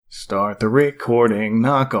Start the recording,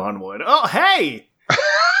 knock on wood. Oh, hey!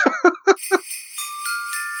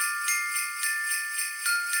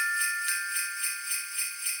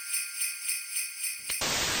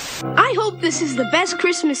 I hope this is the best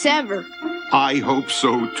Christmas ever. I hope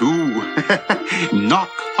so too. Knock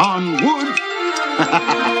on wood.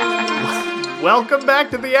 Welcome back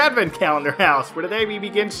to the Advent Calendar House, where today we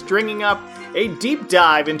begin stringing up a deep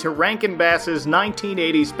dive into Rankin Bass's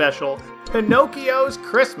 1980 special, Pinocchio's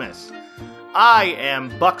Christmas. I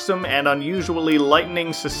am buxom and unusually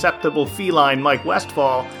lightning susceptible feline Mike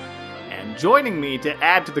Westfall, and joining me to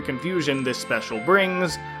add to the confusion this special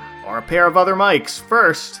brings are a pair of other Mikes.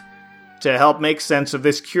 First, to help make sense of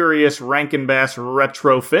this curious Rankin Bass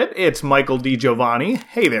retrofit, it's Michael DiGiovanni.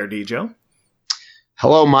 Hey there, DiGio.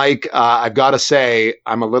 Hello, Mike. I've got to say,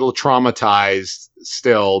 I'm a little traumatized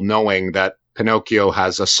still knowing that Pinocchio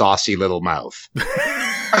has a saucy little mouth.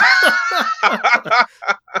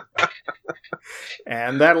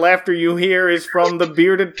 And that laughter you hear is from the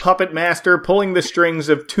bearded puppet master pulling the strings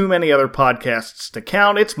of too many other podcasts to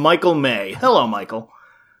count. It's Michael May. Hello, Michael.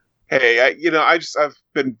 Hey, I've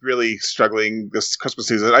been really struggling this Christmas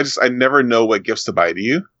season. I never know what gifts to buy to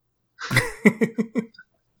you.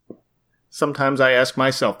 Sometimes I ask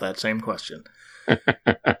myself that same question.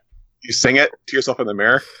 You sing it to yourself in the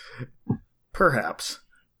mirror? Perhaps.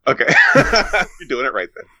 Okay. You're doing it right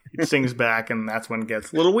then. He sings back, and that's when it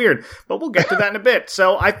gets a little weird. But we'll get to that in a bit.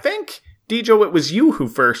 So I think, Dijo, it was you who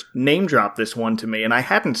first name-dropped this one to me, and I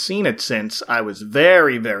hadn't seen it since I was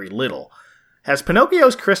very, very little. Has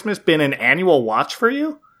Pinocchio's Christmas been an annual watch for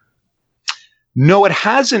you? No, it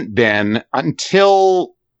hasn't been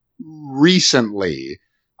until recently.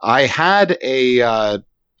 I had a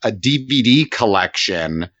DVD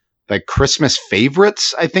collection, like Christmas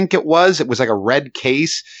Favorites, I think it was. It was like a red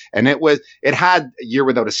case, and it had A Year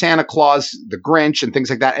Without a Santa Claus, The Grinch, and things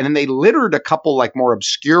like that. And then they littered a couple like more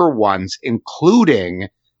obscure ones, including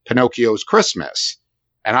Pinocchio's Christmas.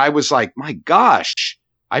 And I was like, my gosh,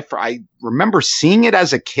 I remember seeing it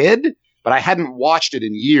as a kid, but I hadn't watched it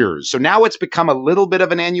in years. So now it's become a little bit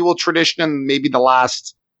of an annual tradition in maybe the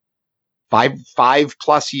last five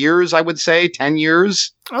plus years, I would say, 10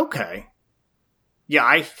 years. Okay. Yeah,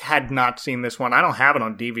 I had not seen this one. I don't have it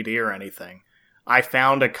on DVD or anything. I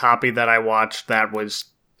found a copy that I watched that was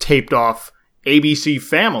taped off ABC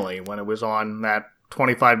Family when it was on that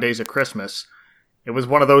 25 Days of Christmas. It was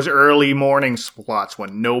one of those early morning slots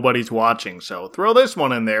when nobody's watching, so throw this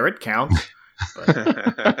one in there. It counts.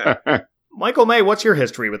 But, Michael May, what's your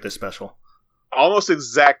history with this special? Almost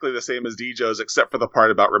exactly the same as Dijo's, except for the part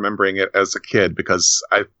about remembering it as a kid, because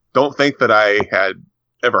I don't think that I had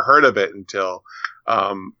ever heard of it until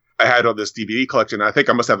I had on this DVD collection. I think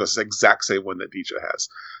I must have this exact same one that Dijo has,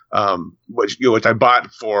 which I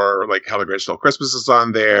bought for like How the Grinch Stole Christmas is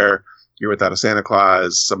on there, Year Without a Santa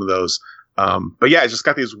Claus, some of those. But yeah, I just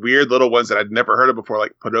got these weird little ones that I'd never heard of before,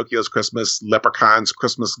 like Pinocchio's Christmas, Leprechaun's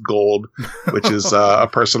Christmas Gold, which is a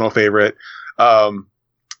personal favorite.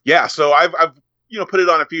 Yeah, so I've put it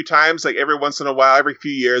on a few times. Like every once in a while, every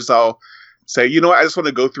few years, I'll say, you know what, I just want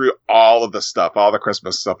to go through all of the stuff, all the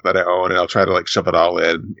Christmas stuff that I own, and I'll try to like shove it all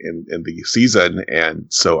in the season. And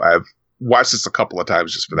so I've watched this a couple of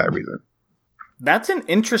times just for that reason. That's an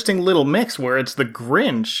interesting little mix where it's the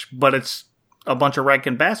Grinch, but it's a bunch of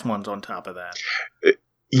Rankin Bass ones on top of that.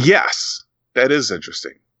 Yes, that is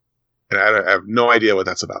interesting. And I have no idea what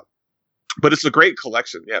that's about. But it's a great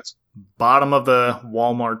collection, yes. Bottom of the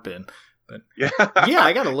Walmart bin. But yeah,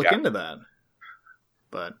 I got to look into that.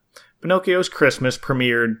 But Pinocchio's Christmas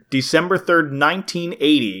premiered December 3rd,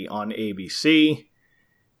 1980 on ABC.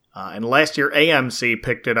 And last year, AMC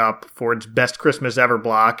picked it up for its Best Christmas Ever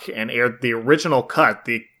block and aired the original cut.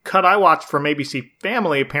 The cut I watched from ABC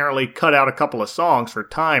Family apparently cut out a couple of songs for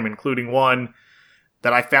time, including one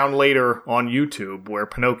that I found later on YouTube, where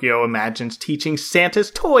Pinocchio imagines teaching Santa's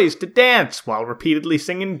toys to dance while repeatedly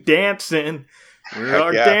singing "Dancing, we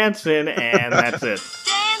are dancing," and that's it.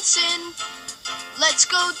 Dancing, let's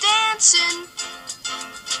go dancing.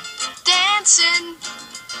 Dancing,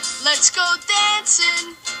 let's go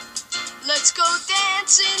dancing. Let's go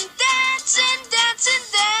dancing, dancing, dancing,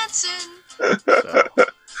 dancing. So,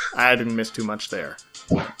 I didn't miss too much there.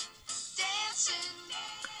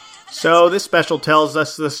 So this special tells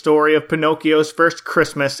us the story of Pinocchio's first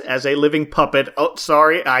Christmas as a living puppet. Oh,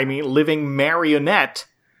 sorry, I mean living marionette.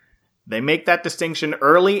 They make that distinction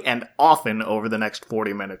early and often over the next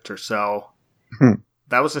 40 minutes or so.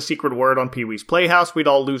 That was a secret word on Pee-wee's Playhouse. We'd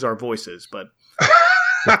all lose our voices, but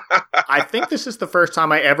I think this is the first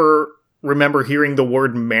time I ever remember hearing the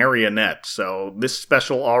word marionette, so this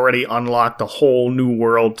special already unlocked a whole new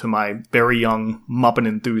world to my very young Muppet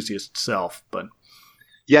enthusiast self. But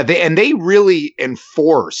yeah, they really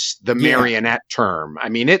enforce the marionette term. I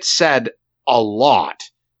mean, it said a lot.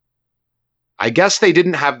 I guess they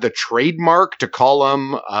didn't have the trademark to call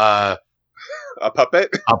him a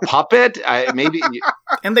puppet. A puppet, maybe.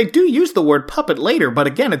 And they do use the word puppet later, but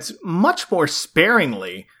again, it's much more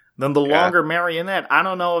sparingly than the longer marionette. I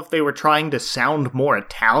don't know if they were trying to sound more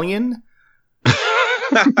Italian.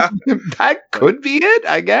 That could be it,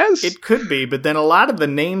 I guess. It could be, but then a lot of the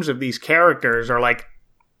names of these characters are like,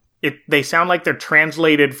 they sound like they're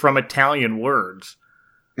translated from Italian words.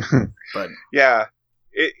 But yeah,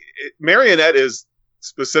 marionette is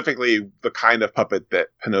specifically the kind of puppet that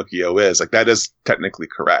Pinocchio is. Like, that is technically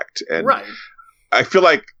correct. And right. I feel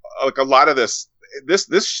like a lot of this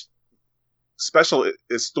special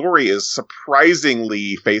story is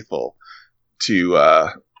surprisingly faithful to,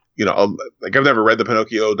 like, I've never read the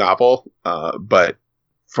Pinocchio novel, but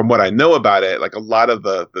from what I know about it, like, a lot of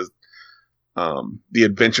the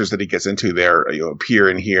adventures that he gets into there, appear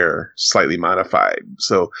in here slightly modified.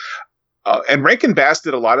 So, and Rankin Bass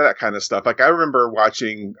did a lot of that kind of stuff. Like, I remember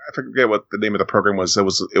watching, I forget what the name of the program was. It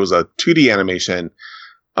was a 2D animation,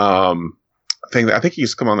 thing that I think he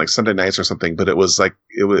used to come on like Sunday nights or something, but it was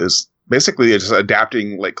basically just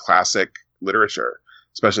adapting like classic literature,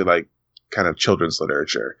 especially like kind of children's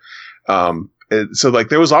literature. So like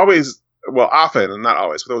there was always, well, often, and not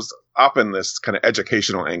always, but there was often this kind of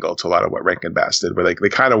educational angle to a lot of what Rankin Bass did, where they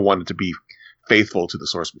kind of wanted to be faithful to the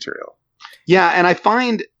source material. Yeah, and I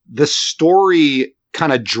find the story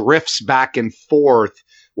kind of drifts back and forth,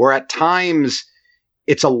 where at times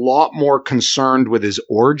it's a lot more concerned with his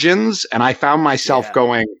origins, and I found myself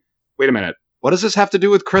going, wait a minute, what does this have to do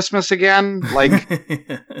with Christmas again? Like,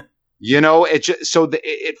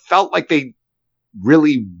 it felt like they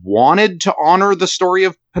really wanted to honor the story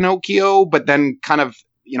of Pinocchio, but then kind of,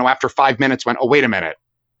 after 5 minutes went, oh, wait a minute,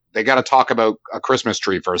 they got to talk about a Christmas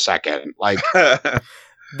tree for a second. Like,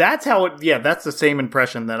 that's how that's the same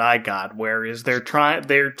impression that I got, whereas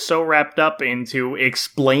they're so wrapped up into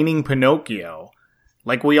explaining Pinocchio.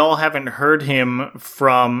 Like, we all haven't heard him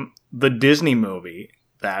from the Disney movie,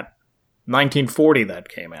 that 1940 that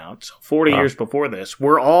came out, so 40 years before this.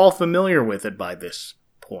 We're all familiar with it by this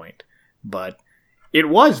point. But it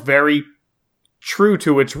was very true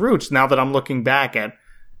to its roots now that I'm looking back at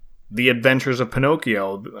The Adventures of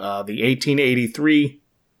Pinocchio, the 1883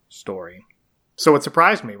 story. So it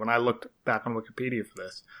surprised me when I looked back on Wikipedia for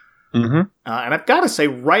this. Mm-hmm. And I've got to say,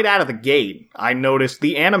 right out of the gate, I noticed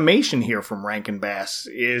the animation here from Rankin Bass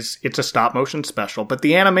it's a stop motion special, but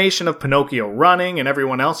the animation of Pinocchio running and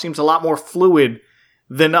everyone else seems a lot more fluid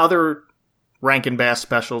than other Rankin Bass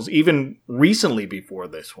specials, even recently before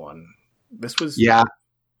this one. This was... Yeah.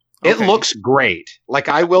 Okay. It looks great. Like,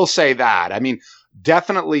 I will say that. I mean,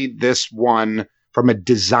 definitely this one, from a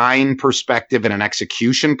design perspective and an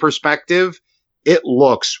execution perspective, it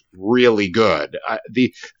looks really good.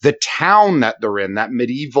 The town that they're in, that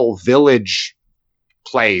medieval village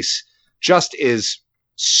place, just is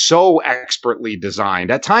so expertly designed.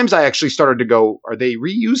 At times I actually started to go, are they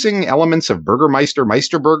reusing elements of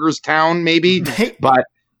Meisterburger's town maybe? But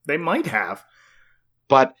they might have.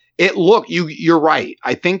 But you're right.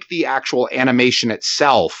 I think the actual animation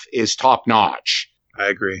itself is top notch. I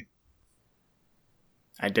agree.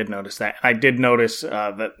 I did notice that. I did notice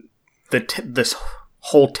that this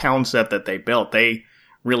whole town set that they built, they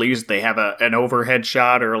really used. They have an overhead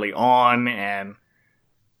shot early on, and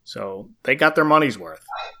so they got their money's worth.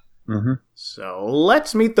 Mm-hmm. So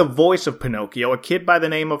let's meet the voice of Pinocchio, a kid by the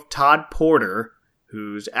name of Todd Porter,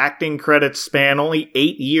 whose acting credits span only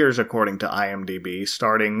 8 years according to IMDb,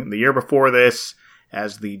 starting the year before this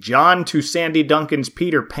as the John to Sandy Duncan's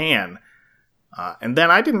Peter Pan. And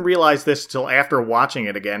then I didn't realize this until after watching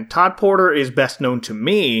it again. Todd Porter is best known to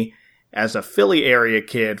me as a Philly area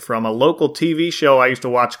kid from a local TV show I used to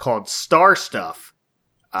watch called Star Stuff.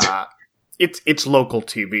 It's local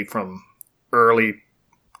TV from early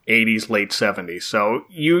 80s, late 70s, so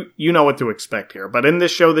you know what to expect here. But in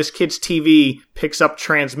this show, this kid's TV picks up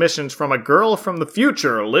transmissions from a girl from the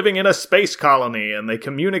future living in a space colony, and they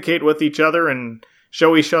communicate with each other and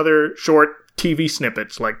show each other short TV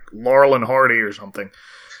snippets like Laurel and Hardy or something.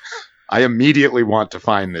 I immediately want to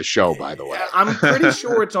find this show, by the way. I'm pretty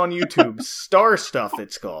sure it's on YouTube. Star Stuff,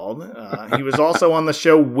 it's called. He was also on the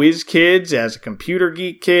show Whiz Kids as a computer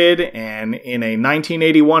geek kid, and in a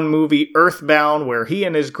 1981 movie, Earthbound, where he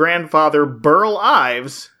and his grandfather, Burl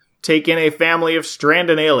Ives, take in a family of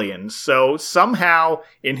stranded aliens. So somehow,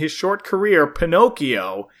 in his short career,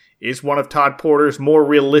 Pinocchio is one of Todd Porter's more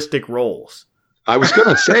realistic roles. I was going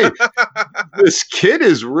to say, this kid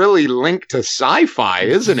is really linked to sci-fi,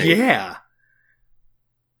 isn't he? Yeah.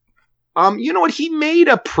 You know what? He made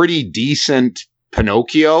a pretty decent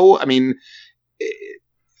Pinocchio. I mean,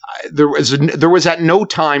 there was at no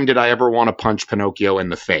time did I ever want to punch Pinocchio in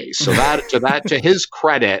the face. So to his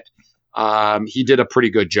credit, he did a pretty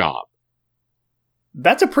good job.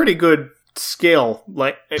 That's a pretty good skill.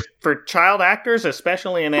 Like for child actors,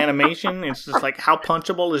 especially in animation, it's just like, how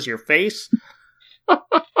punchable is your face?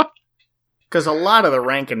 Because a lot of the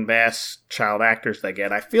Rankin Bass child actors they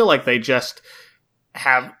get, I feel like they just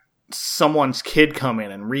have someone's kid come in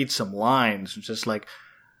and read some lines. It's just like,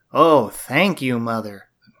 oh, thank you, mother.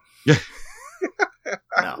 No.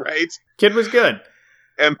 Right? Kid was good.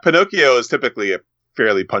 And Pinocchio is typically a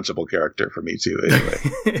fairly punchable character for me, too, anyway.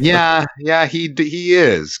 Yeah, he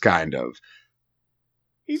is, kind of.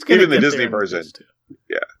 He's gonna Even the get Disney there in version. this too.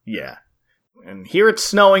 Yeah. And here it's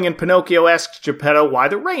snowing, and Pinocchio asks Geppetto why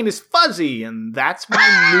the rain is fuzzy, and that's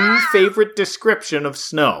my new favorite description of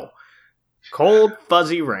snow. Cold,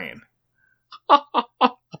 fuzzy rain. I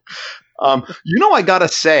gotta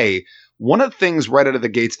say, one of the things right out of the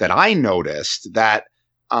gates that I noticed that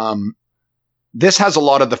this has a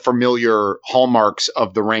lot of the familiar hallmarks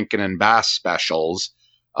of the Rankin and Bass specials.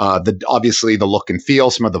 Obviously the look and feel,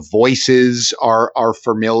 some of the voices are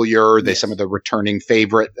familiar. Yes. Some of the returning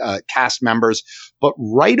favorite cast members, but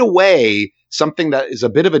right away, something that is a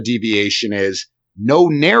bit of a deviation is no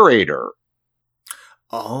narrator.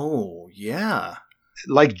 Oh, yeah.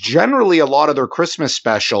 Like generally a lot of their Christmas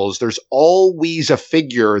specials, there's always a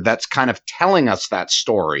figure that's kind of telling us that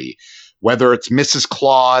story, whether it's Mrs.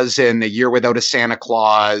 Claus in A Year Without a Santa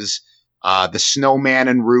Claus, the Snowman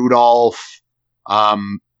and Rudolph,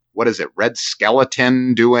 what is it? Red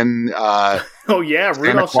Skeleton doing, oh yeah, Santa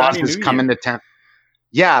Rudolph Claus Shiny is New coming Year. to town.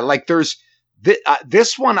 Yeah, like there's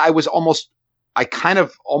this one. I kind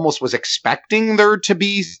of almost was expecting there to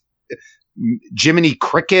be Jiminy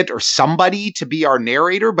Cricket or somebody to be our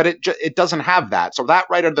narrator, but it doesn't have that. So that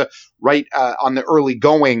on the early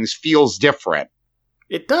goings feels different.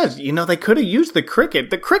 It does. They could have used the Cricket.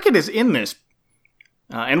 The Cricket is in this,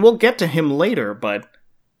 and we'll get to him later, but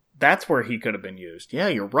that's where he could have been used. Yeah,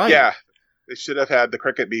 you're right. Yeah, they should have had the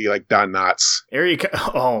Cricket be like Don Knotts. There you go.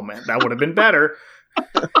 Oh man, that would have been better.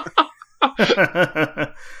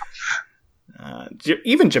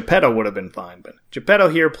 Even Geppetto would have been fine, but Geppetto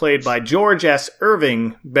here played by George S.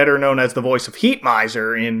 Irving, better known as the voice of Heat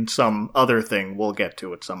Miser in some other thing we'll get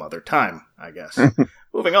to at some other time, I guess.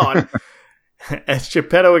 Moving on. As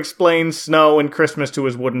Geppetto explains snow and Christmas to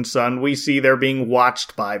his wooden son, we see they're being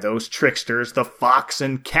watched by those tricksters, the fox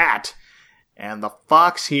and cat. And the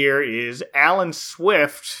fox here is Alan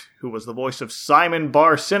Swift, who was the voice of Simon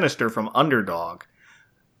Bar Sinister from Underdog.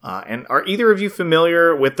 And are either of you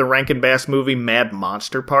familiar with the Rankin Bass movie Mad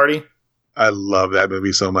Monster Party? I love that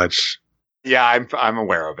movie so much. Yeah, I'm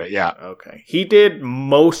aware of it, yeah. Okay. He did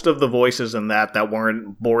most of the voices in that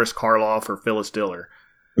weren't Boris Karloff or Phyllis Diller.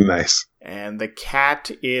 Nice. And the cat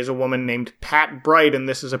is a woman named Pat Bright, and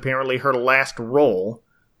this is apparently her last role.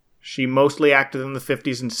 She mostly acted in the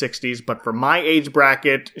 50s and 60s, but for my age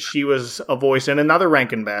bracket, she was a voice in another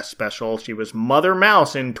Rankin Bass special. She was Mother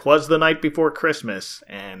Mouse in 'Twas the Night Before Christmas,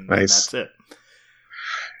 and nice. That's it.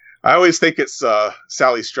 I always think it's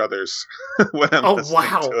Sally Struthers when I'm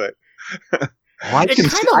listening to it.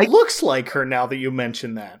 It kind of looks like her now that you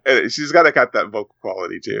mention that. She's got that vocal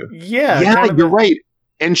quality, too. Yeah, you're right.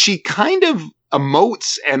 And she kind of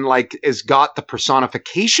emotes and has got the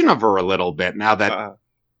personification of her a little bit now that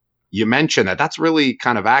you mention that. That's really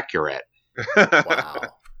kind of accurate.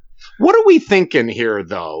 Wow. What are we thinking here,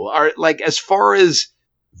 though? As far as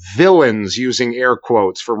villains, using air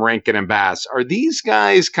quotes from Rankin and Bass, are these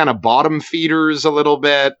guys kind of bottom feeders a little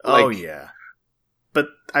bit? Oh, yeah. But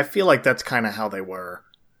I feel like that's kind of how they were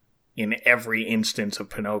in every instance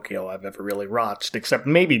of Pinocchio I've ever really watched, except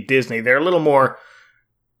maybe Disney. They're a little more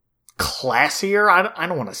classier. I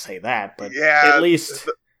don't want to say that, but yeah, at least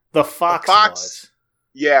the fox was.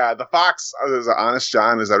 Yeah, the fox is Honest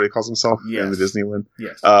John. Is that what he calls himself in the Disney one?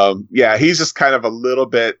 Yes. Yeah, he's just kind of a little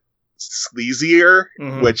bit sleazier,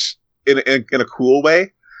 which in a cool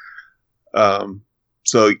way.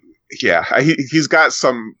 So yeah, he's got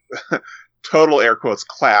some total air quotes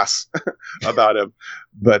class about him,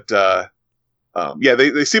 but yeah,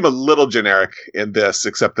 they seem a little generic in this,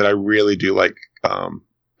 except that I really do like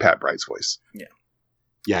Pat Bright's voice.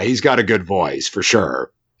 Yeah, he's got a good voice for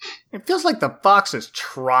sure. It feels like the fox is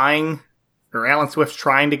trying, or Alan Swift's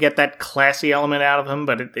trying to get that classy element out of him,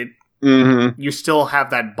 but you still have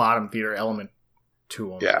that bottom feeder element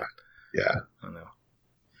to him. Yeah. I don't know.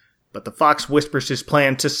 But the fox whispers his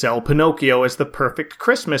plan to sell Pinocchio as the perfect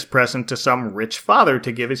Christmas present to some rich father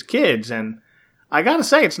to give his kids, and I gotta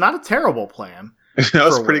say, it's not a terrible plan. No,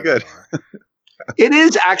 it's pretty good. It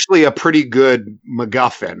is actually a pretty good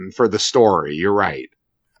MacGuffin for the story, you're right.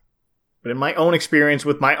 But in my own experience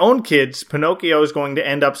with my own kids, Pinocchio is going to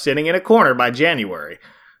end up sitting in a corner by January.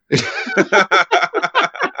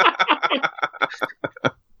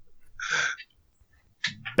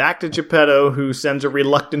 Back to Geppetto, who sends a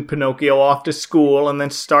reluctant Pinocchio off to school and then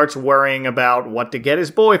starts worrying about what to get his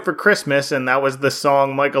boy for Christmas, and that was the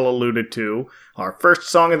song Michael alluded to. Our first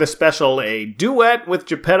song of the special, a duet with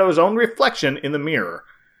Geppetto's own reflection in the mirror.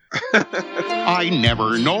 I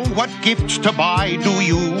never know what gifts to buy, do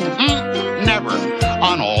you? Never.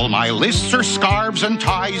 On all my lists are scarves and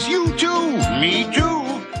ties. You too. Me too.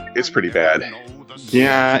 It's pretty bad.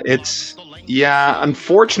 Yeah,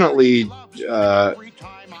 unfortunately,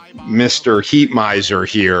 Mr. Heat Miser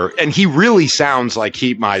here, and he really sounds like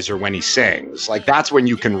Heat Miser when he sings. Like, that's when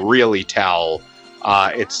you can really tell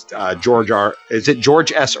it's is it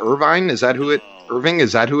George S. Irvine? Irving?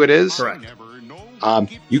 Is that who it is? Correct.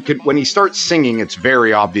 You can, when he starts singing, it's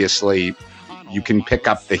very obviously, you can pick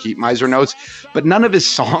up the Heat Miser notes, but none of his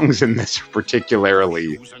songs in this are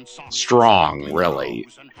particularly strong, really.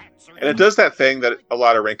 And it does that thing that a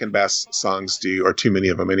lot of Rankin Bass songs do, or too many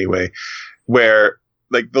of them anyway, where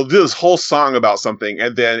like they'll do this whole song about something,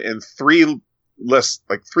 and then in three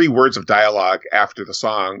words of dialogue after the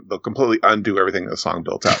song, they'll completely undo everything the song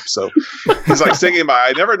built up. So he's like singing by,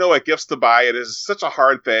 I never know what gifts to buy. It is such a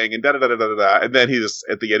hard thing, and da da da da da da. And then he just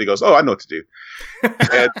at the end he goes, "Oh, I know what to do."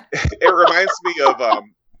 And it reminds me of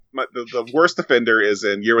the worst offender is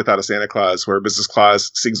in Year Without a Santa Claus, where Mrs.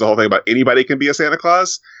 Claus sings the whole thing about anybody can be a Santa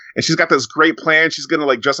Claus. And she's got this great plan. She's going to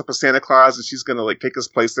like dress up as Santa Claus, and she's going to like take his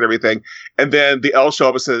place and everything. And then the elves show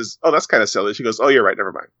up and says, "Oh, that's kind of silly." She goes, "Oh, you're right.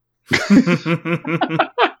 Never mind."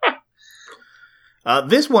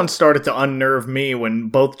 This one started to unnerve me when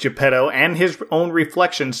both Geppetto and his own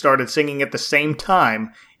reflection started singing at the same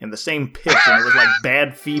time in the same pitch, and it was like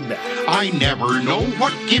bad feedback. I never know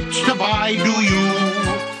what gifts to buy, do you?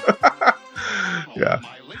 Yeah.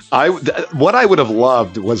 What I would have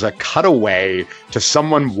loved was a cutaway to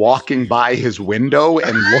someone walking by his window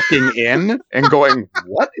and looking in and going,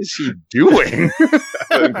 "What is he doing?"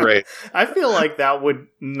 That'd be great. I feel like that would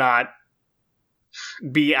not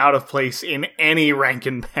be out of place in any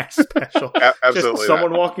Rankin Bass special. Absolutely. Just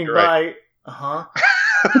someone not. walking You're by. right.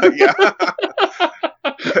 Yeah.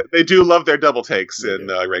 They do love their double takes in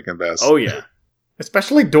Rankin Bass. Oh, yeah.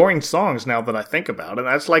 Especially during songs, now that I think about it.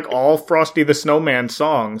 That's like all Frosty the Snowman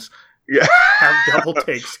songs Yeah. have double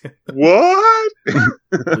takes. What?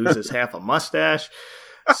 Loses half a mustache.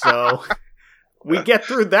 So we get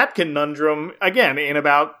through that conundrum, again, in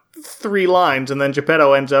about 3 lines, and then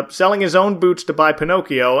Geppetto ends up selling his own boots to buy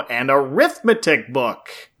Pinocchio and a arithmetic book.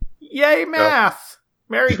 Yay, math!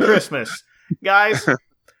 Merry Christmas. Guys,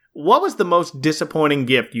 what was the most disappointing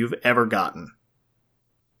gift you've ever gotten?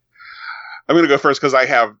 I'm going to go first because I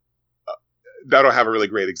don't have a really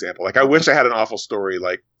great example. Like, I wish I had an awful story,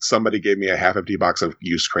 like somebody gave me a half-empty box of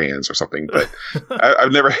used crayons or something, but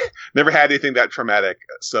I've never had anything that traumatic.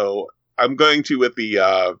 So I'm going to with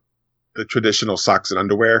the traditional socks and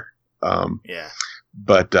underwear. Yeah.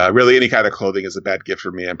 But really, any kind of clothing is a bad gift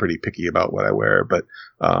for me. I'm pretty picky about what I wear. But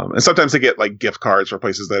and sometimes I get like gift cards for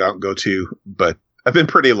places that I don't go to. But I've been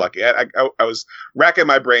pretty lucky. I was racking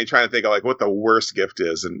my brain trying to think of like what the worst gift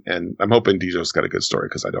is, and I'm hoping Dijo's got a good story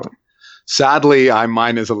because I don't. Sadly,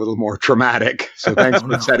 mine is a little more traumatic. So thanks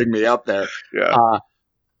for setting me up there. Yeah.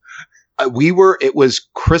 It was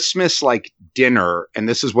Christmas like dinner, and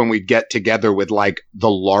this is when we'd get together with like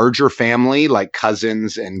the larger family, like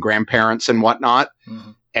cousins and grandparents and whatnot.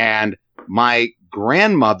 Mm-hmm. And my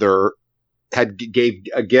grandmother gave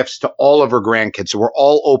gifts to all of her grandkids. So we're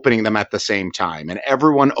all opening them at the same time, and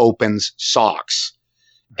everyone opens socks.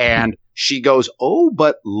 And she goes, "Oh,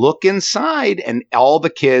 but look inside." And all the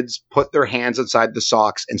kids put their hands inside the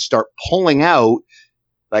socks and start pulling out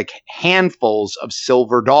like handfuls of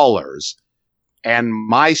silver dollars. And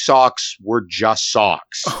my socks were just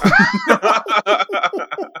socks.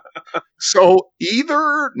 So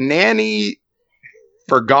either Nanny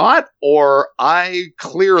forgot or I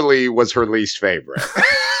clearly was her least favorite.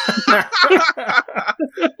 That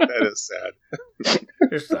is sad.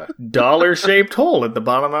 There's a dollar-shaped hole at the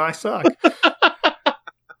bottom of my sock.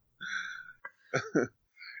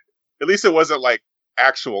 At least it wasn't like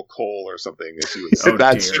actual coal or something. As she was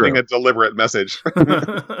That's sending true. a deliberate message.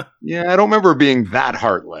 Yeah, I don't remember being that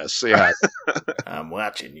heartless. Yeah. I'm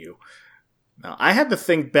watching you. Now, I had to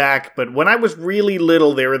think back, but when I was really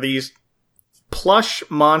little, there were these plush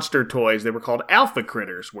monster toys. They were called Alpha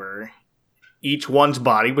Critters, where each one's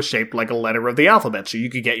body was shaped like a letter of the alphabet, so you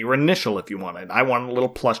could get your initial if you wanted. I wanted a little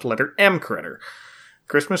plush letter M critter.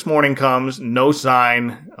 Christmas morning comes, no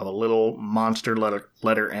sign of a little monster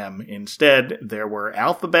letter M. Instead, there were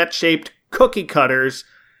alphabet-shaped cookie cutters.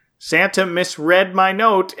 Santa misread my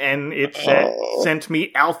note, and it sent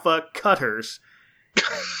me alpha cutters. And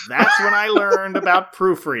that's when I learned about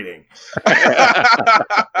proofreading.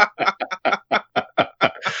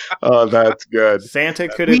 Oh, that's good. Santa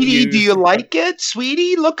could have Sweetie, used... do you like it?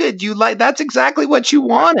 Sweetie, look at you. That's exactly what you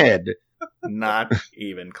wanted. Not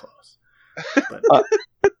even close. But...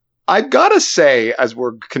 I've got to say, as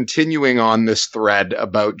we're continuing on this thread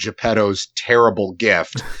about Geppetto's terrible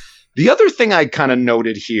gift, the other thing I kind of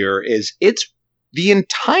noted here is it's the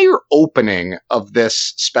entire opening of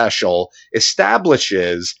this special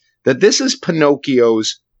establishes that this is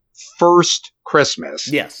Pinocchio's first Christmas.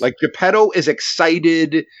 Yes. Like Geppetto is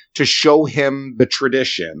excited to show him the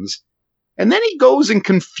traditions. And then he goes and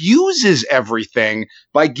confuses everything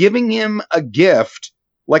by giving him a gift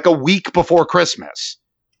like a week before Christmas.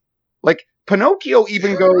 Like Pinocchio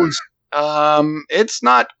even goes, it's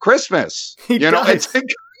not Christmas. He does.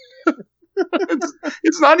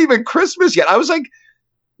 It's not even Christmas yet. I was like,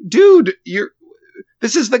 dude,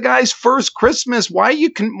 this is the guy's first Christmas. Why are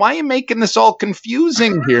you making this all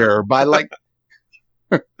confusing here by like...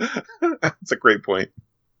 That's a great point.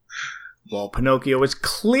 Well, Pinocchio is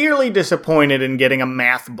clearly disappointed in getting a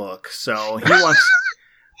math book, so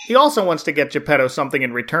he also wants to get Geppetto something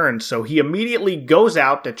in return, so he immediately goes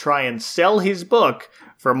out to try and sell his book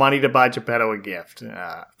for money to buy Geppetto a gift.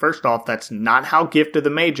 First off, that's not how Gift of the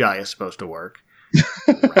Magi is supposed to work.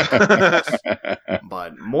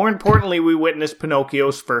 But more importantly, we witness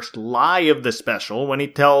Pinocchio's first lie of the special when he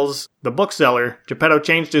tells the bookseller Geppetto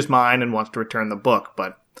changed his mind and wants to return the book,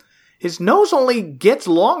 but his nose only gets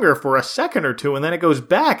longer for a second or two and then it goes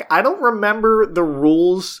back. I don't remember the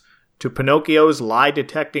rules to Pinocchio's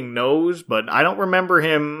lie-detecting nose, but I don't remember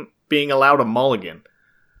him being allowed a mulligan.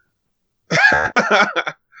 Yeah,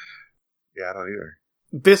 I don't either.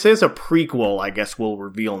 This is a prequel, I guess we'll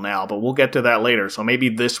reveal now, but we'll get to that later, so maybe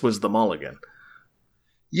this was the mulligan.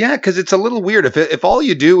 Yeah, because it's a little weird. If all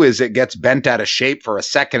you do is it gets bent out of shape for a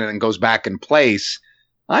second and then goes back in place,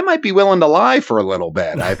 I might be willing to lie for a little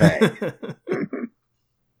bit, I think.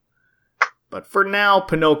 But for now,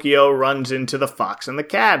 Pinocchio runs into the Fox and the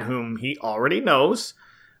Cat, whom he already knows,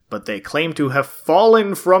 but they claim to have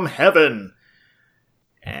fallen from heaven.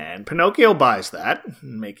 And Pinocchio buys that,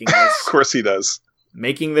 making this... Of course he does.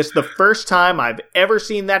 Making this the first time I've ever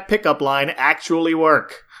seen that pickup line actually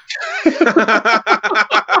work.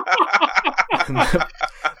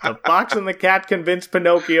 The Fox and the Cat convinced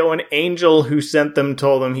Pinocchio an angel who sent them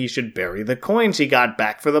told him he should bury the coins he got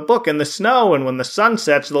back for the book in the snow, and when the sun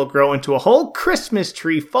sets, they'll grow into a whole Christmas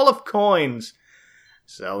tree full of coins.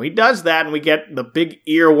 So he does that, and we get the big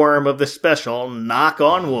earworm of the special, Knock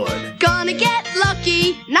on Wood. Gonna get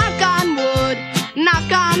lucky, knock on wood,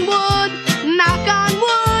 knock on wood, knock on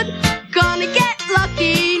wood. Gonna get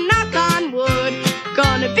lucky, knock on wood,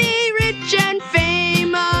 gonna be rich and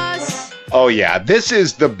famous. Oh yeah, this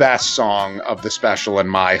is the best song of the special in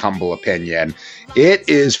my humble opinion. It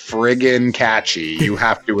is friggin' catchy, you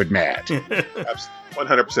have to admit.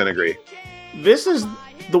 100% agree. This is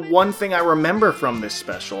the one thing I remember from this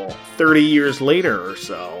special 30 years later or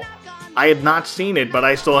so. I had not seen it, but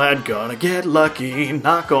I still had Gonna Get Lucky,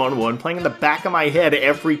 Knock on Wood playing in the back of my head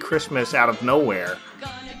every Christmas out of nowhere.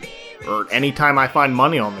 Or anytime I find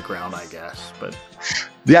money on the ground, I guess. But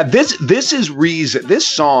yeah, this is reason. This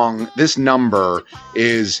song, this number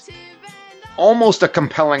is almost a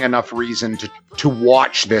compelling enough reason to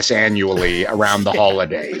watch this annually around the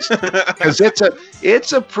holidays, because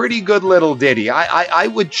it's a pretty good little ditty. I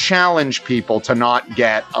would challenge people to not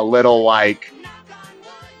get a little like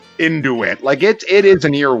into it. Like it is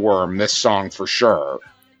an earworm, this song for sure.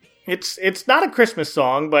 It's not a Christmas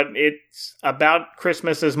song, but it's about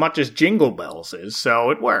Christmas as much as Jingle Bells is,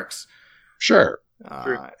 so it works. Sure.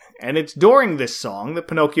 And it's during this song that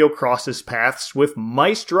Pinocchio crosses paths with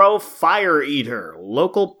Maestro Fire Eater,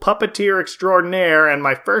 local puppeteer extraordinaire, and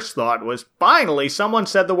my first thought was, finally, someone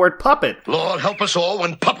said the word puppet. Lord help us all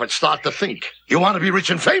when puppets start to think. You want to be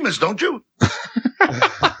rich and famous, don't you?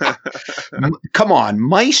 Come on,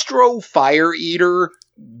 Maestro Fire Eater?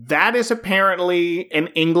 That is apparently an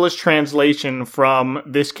English translation from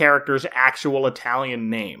this character's actual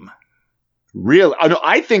Italian name. Really?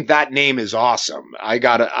 I think that name is awesome. I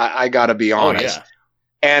gotta be honest. Oh, yeah.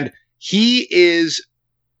 And he is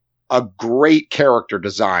a great character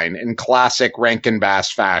design in classic Rankin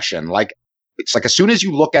Bass fashion. Like, It's like as soon as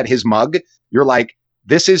you look at his mug, you're like,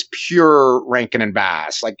 this is pure Rankin and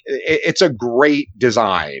Bass. Like it's a great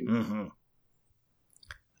design. Mm-hmm.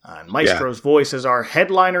 Maestro's voice is our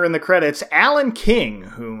headliner in the credits, Alan King,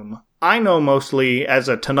 whom I know mostly as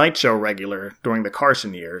a Tonight Show regular during the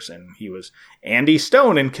Carson years, and he was Andy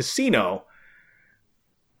Stone in Casino.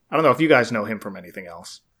 I don't know if you guys know him from anything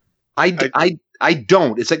else. I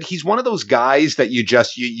don't. It's like he's one of those guys that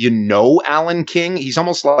you know Alan King. He's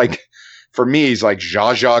almost like, for me, he's like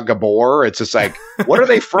Zsa Zsa Gabor. It's just like, what are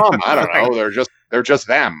they from? I don't know. They're just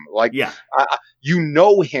them. Like, yeah. You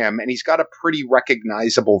know him, and he's got a pretty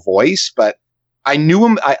recognizable voice, but I knew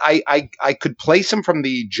him. I could place him from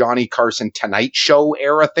the Johnny Carson Tonight Show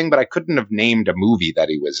era thing, but I couldn't have named a movie that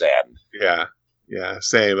he was in. Yeah,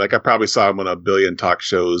 same. Like I probably saw him on a billion talk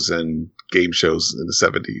shows and game shows in the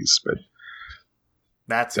 70s, but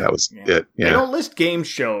that was it. Yeah. They don't list game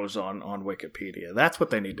shows on Wikipedia. That's what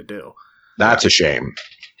they need to do. That's a shame.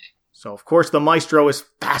 So, of course, the Maestro is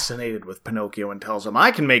fascinated with Pinocchio and tells him, I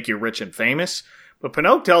can make you rich and famous. But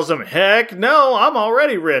Pinocchio tells him, heck no, I'm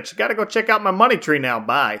already rich. Gotta go check out my money tree now.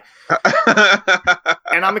 Bye.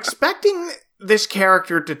 And I'm expecting this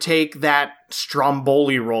character to take that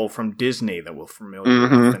Stromboli role from Disney that we're familiar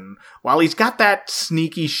with. And while he's got that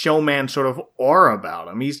sneaky showman sort of aura about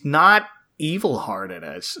him, he's not evil-hearted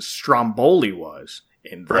as Stromboli was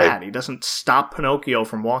in that. Right. He doesn't stop Pinocchio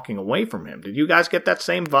from walking away from him. Did you guys get that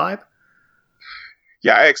same vibe?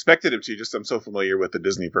 Yeah, I expected him to. Just I'm so familiar with the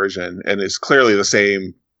Disney version, and it's clearly the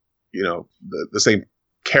same, the same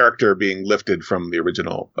character being lifted from the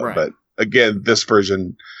original. Right. But again, this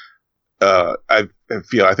version, I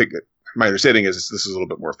think my understanding is this is a little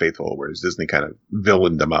bit more faithful, whereas Disney kind of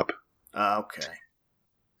villained him up. Okay.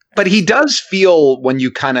 But he does feel, when you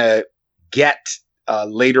kind of get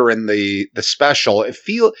later in the special,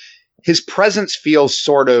 his presence feels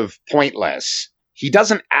sort of pointless. He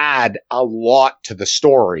doesn't add a lot to the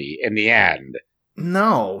story in the end.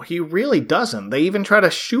 No, he really doesn't. They even try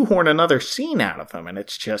to shoehorn another scene out of him, and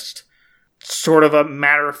it's just sort of a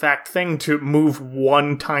matter-of-fact thing to move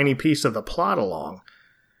one tiny piece of the plot along.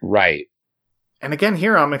 Right. And again,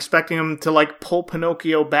 here I'm expecting him to, pull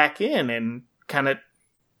Pinocchio back in and kind of,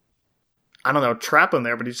 I don't know, trap him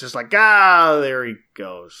there, but he's just like, there he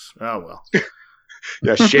goes. Oh, well.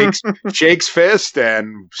 Yeah, shakes fist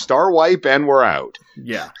and star wipe, and we're out.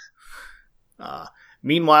 Yeah.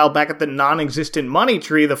 Meanwhile, back at the non-existent money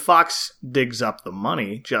tree, the fox digs up the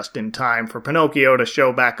money just in time for Pinocchio to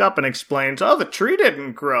show back up and explains, the tree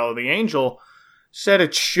didn't grow. The angel said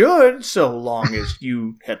it should, so long as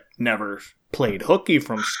you had never played hooky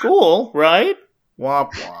from school, right?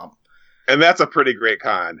 Womp womp. And that's a pretty great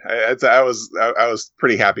con. I was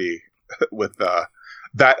pretty happy with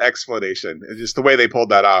that explanation and just the way they pulled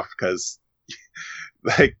that off, because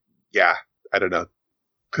I don't know,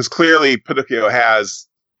 because clearly Pinocchio has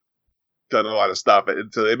done a lot of stuff,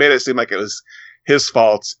 and so they made it seem like it was his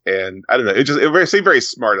fault, and I don't know, it seemed very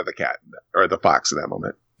smart of the cat or the fox in that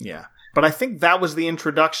moment. Yeah, but I think that was the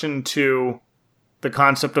introduction to the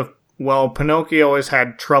concept of, well, Pinocchio has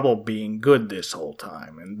had trouble being good this whole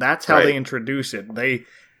time, and that's how they introduce it. They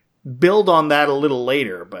build on that a little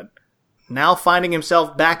later, but now finding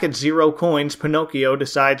himself back at 0 coins, Pinocchio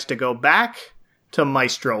decides to go back to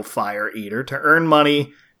Maestro Fire Eater to earn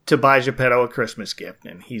money to buy Geppetto a Christmas gift.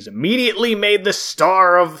 And he's immediately made the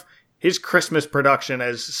star of his Christmas production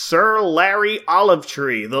as Sir Larry Olive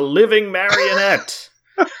Tree, the living marionette.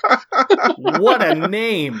 What a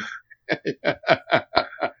name.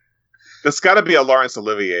 That's got to be a Laurence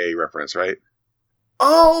Olivier reference, right?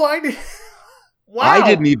 Oh, I did. Wow. I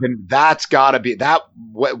didn't even, that's gotta be, that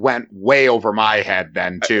went way over my head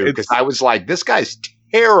then too, because I was like, this guy's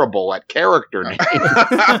terrible at character names.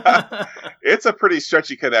 It's a pretty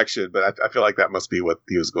stretchy connection, but I feel like that must be what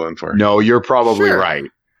he was going for. No, you're probably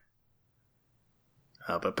right.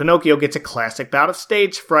 But Pinocchio gets a classic bout of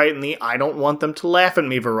stage fright in the I don't want them to laugh at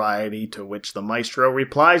me variety, to which the Maestro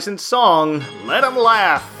replies in song, let 'em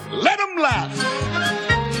laugh. Let 'em laugh.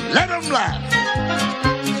 Let 'em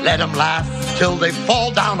laugh. Let 'em laugh till they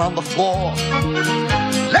fall down on the floor.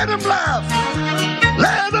 Let 'em laugh.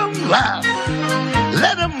 Let 'em laugh.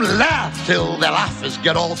 Let 'em laugh till their laughers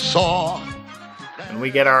get all sore. And we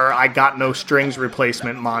get our I Got No Strings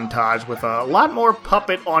replacement montage with a lot more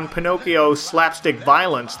puppet on Pinocchio's slapstick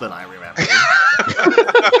violence than I remember.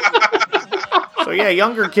 So yeah, a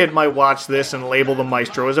younger kid might watch this and label the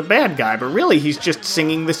Maestro as a bad guy, but really he's just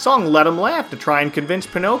singing the song Let 'Em Laugh to try and convince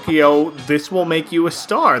Pinocchio this will make you a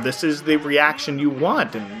star. This is the reaction you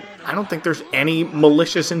want, and I don't think there's any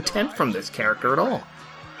malicious intent from this character at all.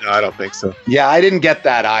 No, I don't think so. Yeah, I didn't get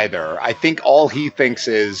that either. I think all he thinks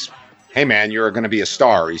is hey man, you're going to be a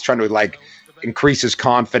star. He's trying to like increase his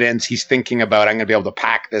confidence. He's thinking about, I'm going to be able to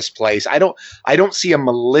pack this place. I don't see a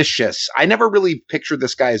malicious. I never really pictured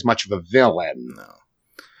this guy as much of a villain. No.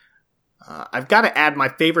 I've got to add my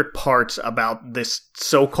favorite parts about this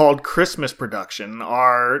so-called Christmas production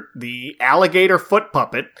are the alligator foot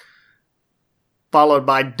puppet, followed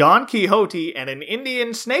by Don Quixote and an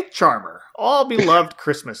Indian snake charmer, all beloved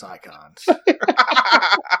Christmas icons.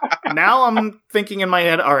 Now I'm thinking in my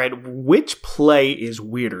head, all right, which play is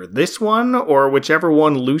weirder, this one or whichever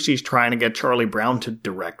one Lucy's trying to get Charlie Brown to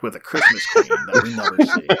direct with a Christmas queen that we never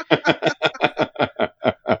see?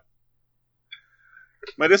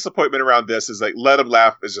 My disappointment around this is like Let 'Em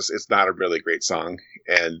Laugh is just, it's not a really great song.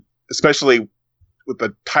 And especially with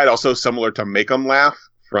the title so similar to Make 'Em Laugh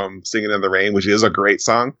from Singing in the Rain, which is a great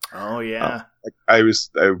song. Oh yeah. I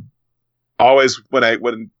always,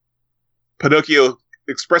 when Pinocchio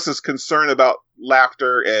expresses concern about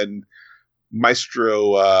laughter and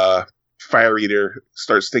Maestro Fire Eater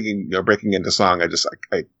starts singing, breaking into song, I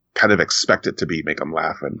kind of expect it to be Make 'Em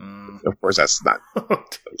Laugh. And of course that's not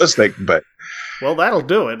realistic, but well, that'll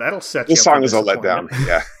do it. That'll set you up. This song is a letdown.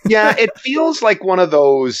 Yeah. Yeah, it feels like one of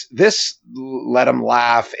those, this Let 'Em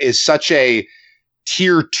Laugh is such a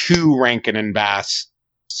tier 2 Rankin and Bass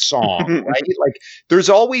song, right? Like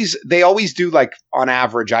they always do like on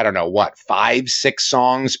average, I don't know what, 5-6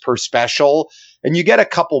 songs per special. And you get a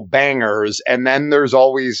couple bangers. And then there's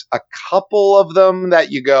always a couple of them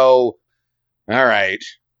that you go, all right,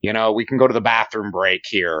 we can go to the bathroom break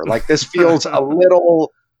here. Like this feels a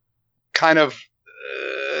little kind of,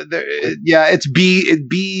 it's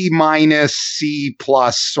B minus C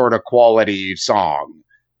plus sort of quality song.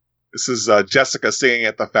 This is Jessica singing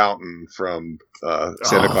at the fountain from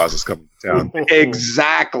Santa Claus is Coming to Town.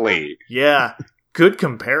 Exactly. Yeah, good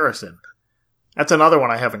comparison. That's another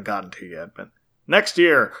one I haven't gotten to yet, but next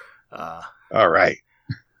year. All right.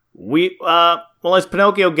 Well, as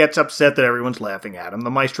Pinocchio gets upset that everyone's laughing at him, the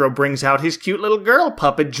maestro brings out his cute little girl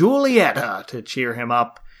puppet, Giulietta, to cheer him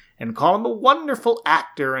up and call him a wonderful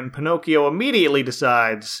actor, and Pinocchio immediately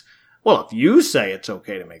decides, well, if you say it's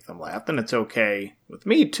okay to make them laugh, then it's okay with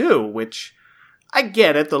me too, which, I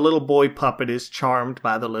get it, the little boy puppet is charmed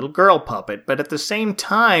by the little girl puppet, but at the same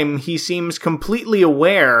time, he seems completely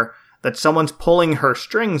aware that someone's pulling her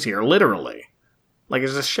strings here, literally. Like,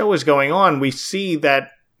 as the show is going on, we see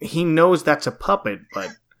that he knows that's a puppet, but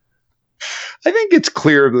I think it's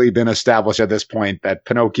clearly been established at this point that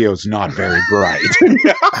Pinocchio's not very bright.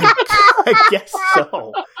 I guess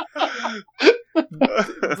so.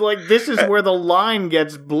 Like, this is where the line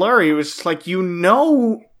gets blurry. It was like,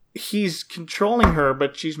 he's controlling her,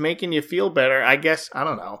 but she's making you feel better. I guess, I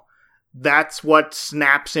don't know. That's what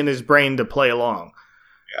snaps in his brain to play along.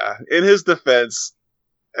 Yeah. In his defense,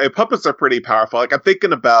 puppets are pretty powerful. Like, I'm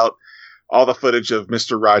thinking about all the footage of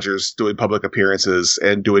Mr. Rogers doing public appearances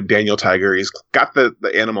and doing Daniel Tiger. He's got the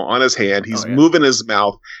animal on his hand. He's moving his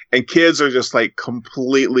mouth, and kids are just like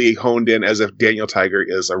completely honed in as if Daniel Tiger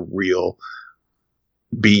is a real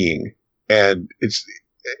being. And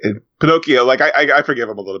Pinocchio, like I forgive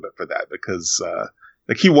him a little bit for that because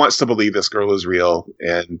like he wants to believe this girl is real,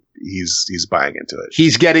 and he's buying into it.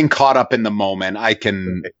 He's getting caught up in the moment. I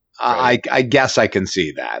guess I can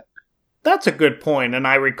see that. That's a good point, and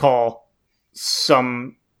I recall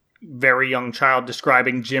some very young child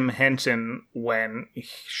describing Jim Henson when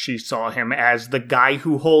she saw him as the guy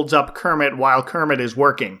who holds up Kermit while Kermit is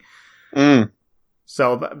working. Mm.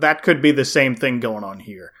 So that could be the same thing going on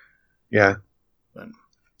here. Yeah. But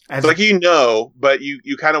but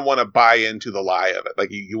you kind of want to buy into the lie of it. Like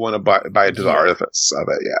you want to buy into the artifice of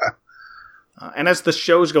it, yeah. And as the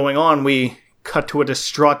show's going on, we cut to a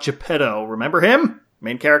distraught Geppetto. Remember him?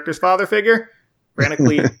 Main character's father figure?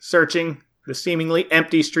 Frantically searching the seemingly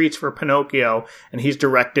empty streets for Pinocchio, and he's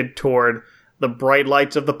directed toward the bright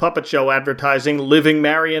lights of the puppet show advertising living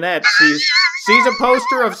marionettes. Sees a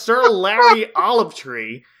poster of Sir Larry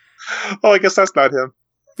Olivetree. Oh, I guess that's not him.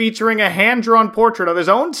 Featuring a hand-drawn portrait of his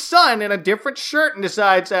own son in a different shirt, and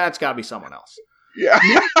decides, it's gotta be someone else. Yeah.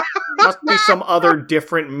 Must be some other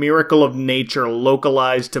different miracle of nature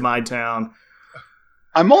localized to my town.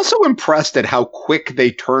 I'm also impressed at how quick they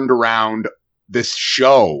turned around this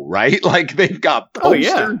show, right? Like they've got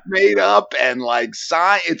posters made up and like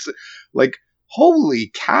it's like, holy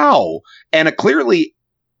cow. And clearly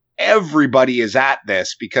everybody is at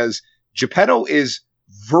this because Geppetto is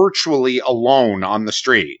virtually alone on the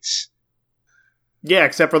streets. Yeah,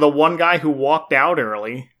 except for the one guy who walked out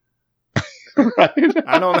early. Right?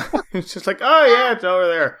 I don't know. It's just like, oh yeah, it's over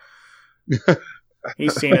there.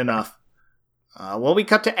 He's seen enough. Well, we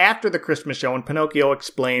cut to after the Christmas show, and Pinocchio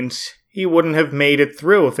explains he wouldn't have made it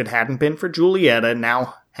through if it hadn't been for Giulietta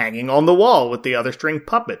now hanging on the wall with the other string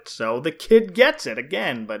puppets. So the kid gets it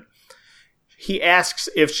again, but he asks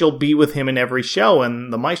if she'll be with him in every show,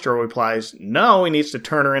 and the maestro replies, no, he needs to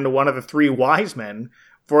turn her into one of the 3 wise men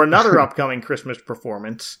for another upcoming Christmas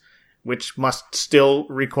performance, which must still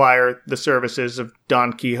require the services of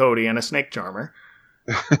Don Quixote and a snake charmer.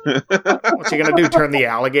 What's he going to do, turn the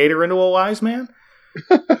alligator into a wise man?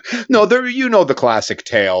 No, you know the classic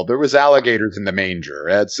tale. There was alligators in the manger.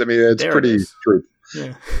 It's pretty true.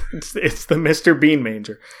 Yeah. It's the Mr. Bean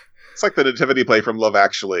manger. It's like the nativity play from Love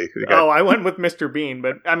Actually. I went with Mr. Bean,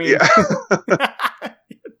 but I mean, yeah.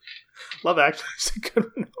 Love Actually is a good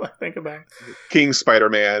one I think about. King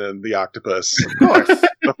Spider-Man and the octopus. Of course.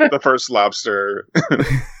 the first lobster.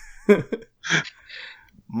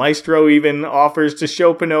 Maestro even offers to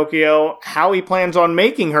show Pinocchio how he plans on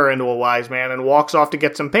making her into a wise man and walks off to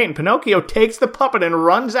get some paint. Pinocchio takes the puppet and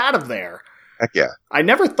runs out of there. Heck yeah. I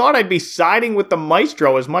never thought I'd be siding with the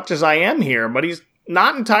Maestro as much as I am here, but he's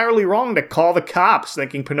not entirely wrong to call the cops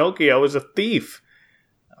thinking Pinocchio is a thief.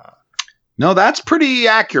 No, that's pretty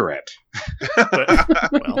accurate.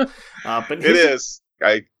 But it is.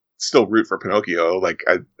 I still root for Pinocchio. Like,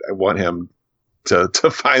 I want him to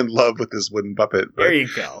find love with this wooden puppet. But... There you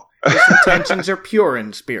go. His intentions are pure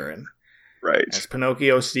in spirit. Right. As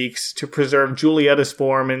Pinocchio seeks to preserve Giulietta's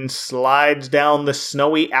form and slides down the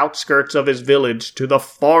snowy outskirts of his village to the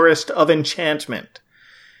Forest of Enchantment.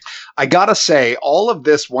 I gotta say, all of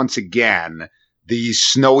this, once again, the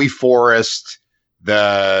snowy forest,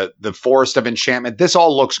 the Forest of Enchantment, this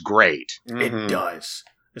all looks great. Mm-hmm. It does.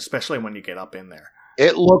 Especially when you get up in there.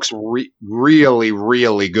 It looks really,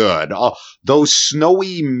 really good. Those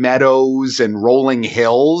snowy meadows and rolling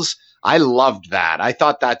hills, I loved that. I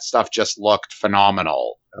thought that stuff just looked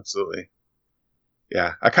phenomenal. Absolutely.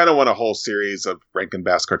 Yeah, I kind of want a whole series of Rankin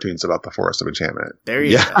Bass cartoons about the Forest of Enchantment. There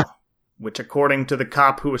you go. Which, according to the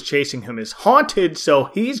cop who was chasing him, is haunted, so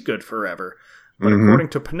he's good forever. But according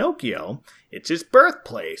to Pinocchio, it's his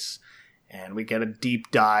birthplace. And we get a deep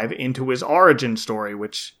dive into his origin story,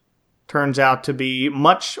 which turns out to be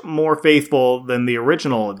much more faithful than the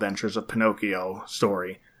original Adventures of Pinocchio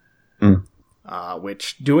story.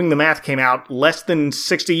 Which, doing the math, came out less than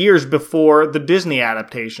 60 years before the Disney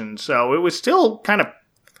adaptation. So it was still kind of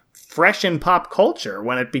fresh in pop culture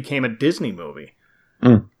when it became a Disney movie.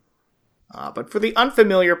 But for the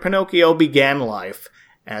unfamiliar, Pinocchio began life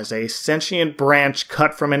as a sentient branch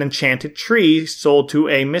cut from an enchanted tree sold to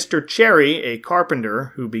a Mr. Cherry, a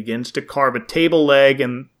carpenter, who begins to carve a table leg,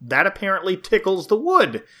 and that apparently tickles the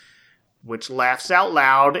wood, which laughs out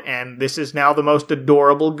loud, and this is now the most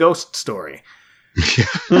adorable ghost story.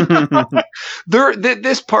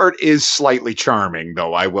 This part is slightly charming,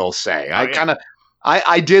 though, I will say.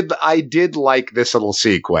 I did like this little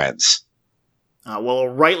sequence. Well, a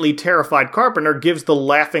rightly terrified carpenter gives the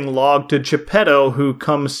laughing log to Geppetto, who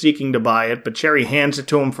comes seeking to buy it, but Cherry hands it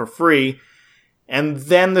to him for free. And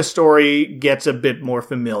then the story gets a bit more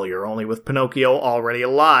familiar, only with Pinocchio already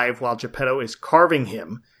alive, while Geppetto is carving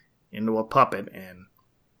him into a puppet. And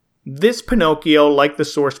this Pinocchio, like the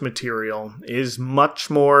source material, is much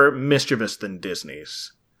more mischievous than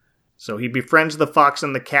Disney's. So he befriends the fox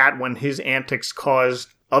and the cat when his antics caused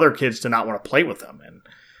other kids to not want to play with him. And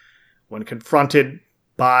when confronted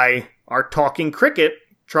by our talking cricket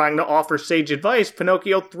trying to offer sage advice,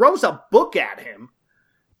 Pinocchio throws a book at him,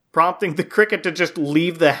 prompting the cricket to just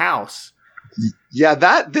leave the house. Yeah,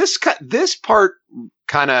 this part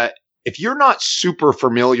kind of, if you're not super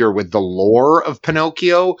familiar with the lore of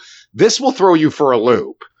Pinocchio, this will throw you for a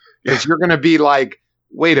loop. Because you're going to be like,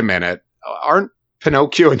 wait a minute, aren't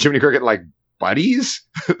Pinocchio and Jiminy Cricket like buddies?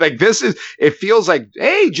 Like, it feels like,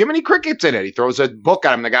 hey, Jiminy Cricket's in it. He throws a book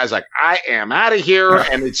at him. The guy's like, I am out of here.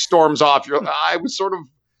 And it storms off. I was sort of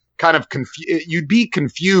kind of confused. You'd be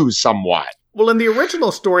confused somewhat. Well, in the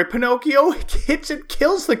original story, Pinocchio hits and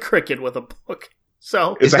kills the cricket with a book.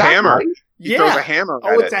 So it's a hammer. Right? He throws a hammer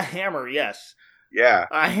at it's a hammer, yes. Yeah.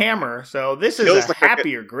 A hammer. So this is a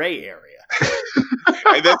happier gray area.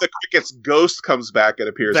 And then the cricket's ghost comes back and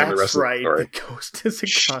appears in the rest of the story. The ghost is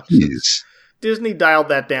a conscience. Disney dialed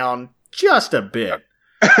that down just a bit.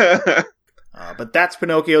 But that's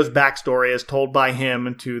Pinocchio's backstory as told by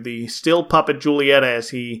him to the still puppet Giulietta as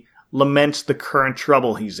he laments the current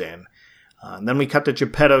trouble he's in. And then we cut to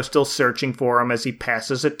Geppetto still searching for him as he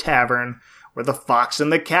passes a tavern where the fox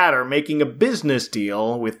and the cat are making a business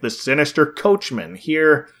deal with the sinister coachman,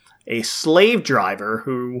 here a slave driver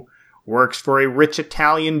who works for a rich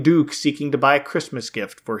Italian duke seeking to buy a Christmas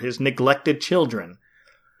gift for his neglected children.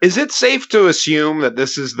 Is it safe to assume that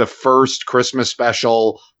this is the first Christmas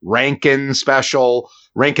special, Rankin special,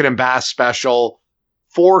 Rankin and Bass special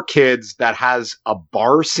for kids that has a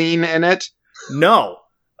bar scene in it? No.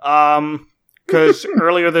 Because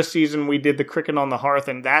earlier this season we did the Cricket on the Hearth,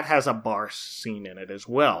 and that has a bar scene in it as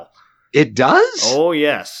well. It does? Oh,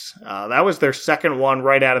 yes. That was their second one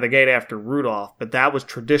right out of the gate after Rudolph, but that was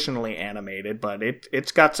traditionally animated. But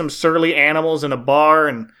it's got some surly animals in a bar,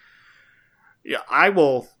 and yeah, I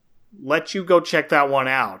will let you go check that one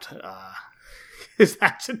out. Because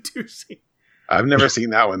that's a doozy. I've never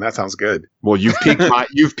seen that one. That sounds good. Well, you've piqued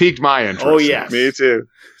my interest. Oh, yes. Me too.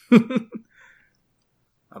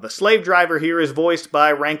 The slave driver here is voiced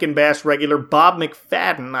by Rankin Bass regular Bob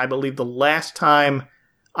McFadden. I believe the last time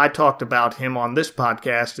I talked about him on this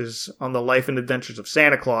podcast is on The Life and Adventures of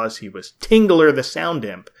Santa Claus. He was Tingler the Sound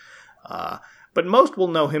Imp. But most will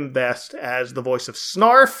know him best as the voice of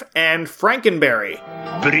Snarf and Frankenberry.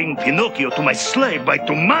 Bring Pinocchio to my sleigh by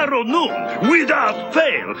tomorrow noon, without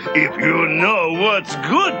fail, if you know what's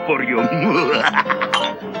good for you.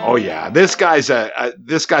 Oh yeah, this guy's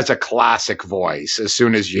a classic voice as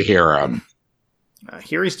soon as you hear him.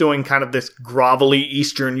 Here he's doing kind of this grovelly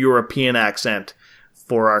Eastern European accent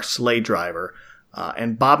for our sleigh driver.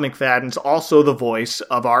 And Bob McFadden's also the voice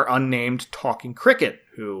of our unnamed talking cricket,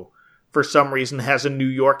 who for some reason has a New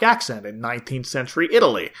York accent in 19th century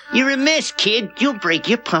Italy. You're a mess, kid. You'll break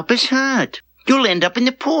your papa's heart. You'll end up in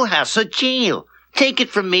the poorhouse or jail. Take it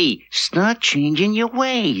from me. Start changing your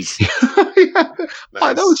ways. That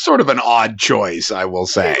was sort of an odd choice, I will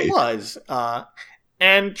say. It was.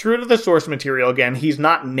 And true to the source material, again, he's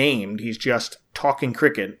not named. He's just talking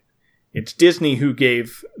cricket. It's Disney who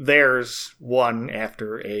gave theirs one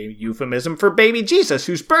after a euphemism for baby Jesus,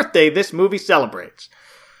 whose birthday this movie celebrates.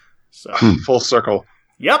 So Full circle.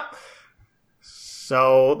 Yep.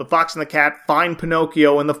 So the fox and the cat find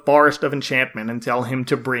Pinocchio in the Forest of Enchantment and tell him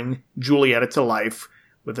to bring Giulietta to life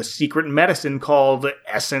with a secret medicine called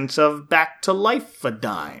Essence of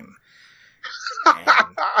Back-to-Life-A-Dime.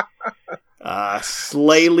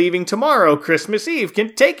 Sleigh leaving tomorrow, Christmas Eve,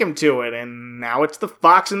 can take him to it, and now it's the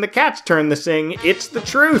fox and the cat's turn to sing It's the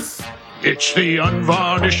Truth. It's the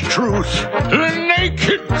unvarnished truth, the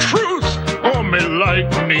naked truth. Oh, me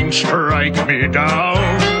lightning, strike me down.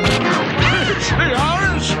 It's the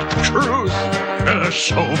honest truth, the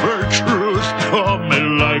sober truth. Oh, me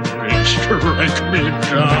lightning, strike me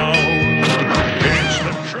down. It's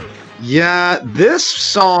the truth. Yeah, this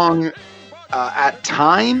song, at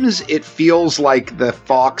times, it feels like the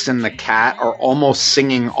fox and the cat are almost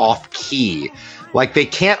singing off key. Like they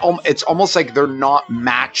can't, it's almost like they're not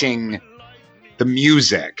matching the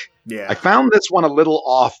music. Yeah. I found this one a little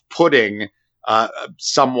off-putting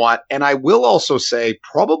somewhat, and I will also say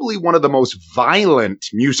probably one of the most violent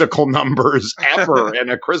musical numbers ever in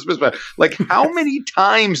a Christmas film. Like, how many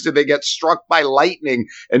times did they get struck by lightning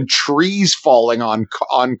and trees falling on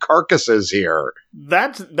carcasses here?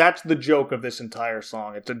 That's the joke of this entire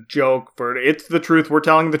song. It's a joke for It's the Truth, we're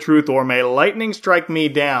telling the truth, or may lightning strike me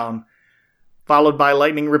down, followed by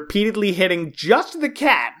lightning repeatedly hitting just the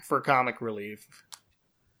cat for comic relief.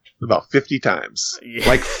 About 50 times. Yeah.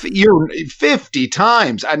 Like, you're 50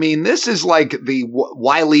 times. I mean, this is like the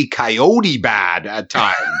Wile E. Coyote bad at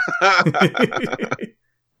times.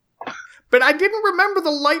 But I didn't remember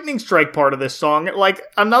the lightning strike part of this song. Like,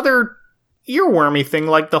 another earwormy thing,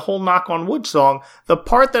 like the whole Knock on Wood song, the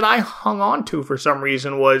part that I hung on to for some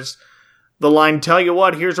reason was the line, tell you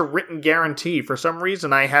what, here's a written guarantee. For some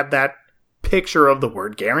reason, I had that picture of the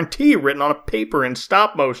word guarantee written on a paper in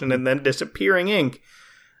stop motion and then disappearing ink.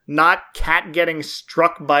 Not cat getting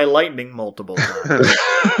struck by lightning multiple times.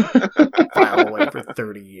 File away for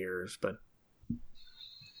 30 years, but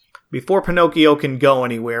before Pinocchio can go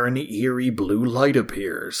anywhere, an eerie blue light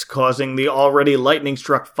appears, causing the already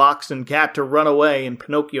lightning-struck fox and cat to run away and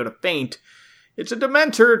Pinocchio to faint. It's a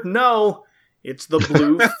Dementor, no, it's the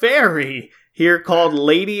Blue Fairy, here called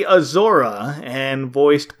Lady Azora, and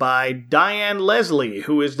voiced by Diane Leslie,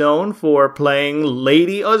 who is known for playing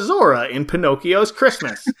Lady Azora in Pinocchio's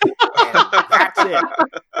Christmas. And that's it.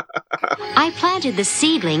 I planted the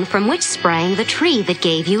seedling from which sprang the tree that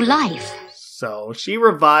gave you life. So she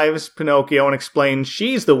revives Pinocchio and explains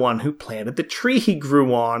she's the one who planted the tree he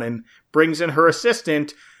grew on, and brings in her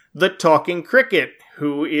assistant, the Talking Cricket,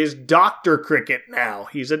 who is Dr. Cricket now.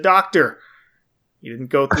 He's a doctor. He didn't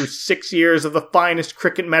go through 6 years of the finest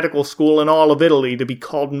cricket medical school in all of Italy to be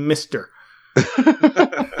called Mr.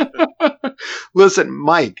 Listen,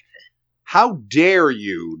 Mike, how dare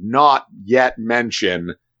you not yet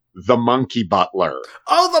mention the Monkey Butler?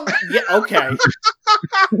 Oh, yeah, okay.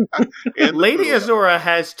 Lady Azora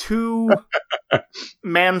has two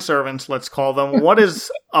manservants, let's call them. One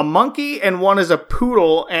is a monkey and one is a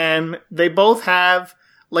poodle, and they both have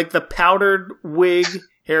like the powdered wig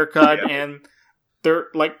haircut, and they're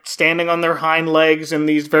like standing on their hind legs in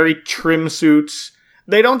these very trim suits.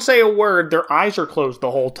 They don't say a word. Their eyes are closed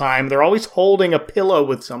the whole time. They're always holding a pillow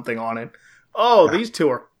with something on it. Oh, these two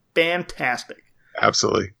are fantastic.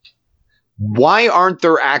 Absolutely. Why aren't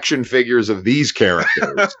there action figures of these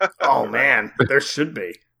characters? Oh, man. There should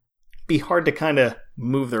be. Be hard to kind of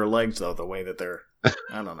move their legs, though, the way that they're...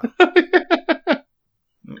 I don't know.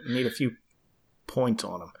 Need a few points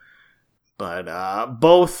on them. But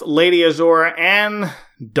both Lady Azora and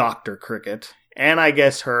Dr. Cricket, and I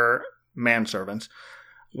guess her manservants,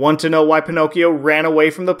 want to know why Pinocchio ran away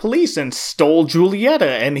from the police and stole Giulietta.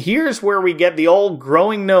 And here's where we get the old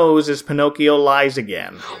growing nose as Pinocchio lies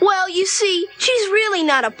again. Well, you see, she's really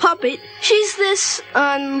not a puppet. She's this,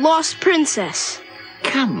 lost princess.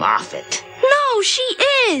 Come off it. No, she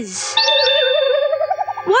is.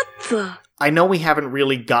 What the? I know we haven't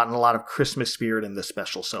really gotten a lot of Christmas spirit in this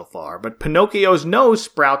special so far, but Pinocchio's nose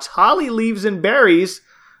sprouts holly leaves and berries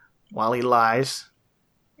while he lies.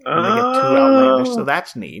 And they get too outlandish, so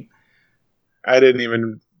that's neat. I didn't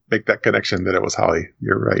even make that connection that it was holly.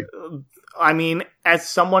 You're right. I mean, as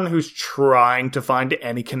someone who's trying to find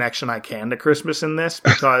any connection I can to Christmas in this,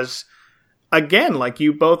 because, again, like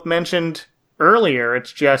you both mentioned earlier,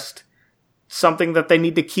 it's just something that they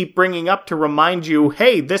need to keep bringing up to remind you,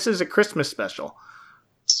 hey, this is a Christmas special.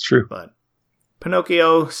 It's true. But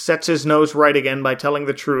Pinocchio sets his nose right again by telling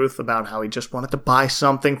the truth about how he just wanted to buy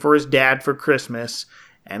something for his dad for Christmas.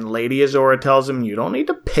 And Lady Azora tells him, you don't need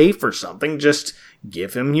to pay for something, just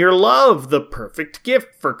give him your love, the perfect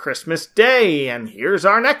gift for Christmas Day. And here's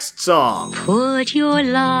our next song. Put your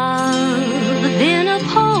love in a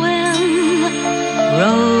poem.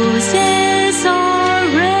 Roses are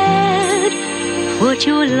red. Put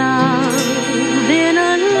your love in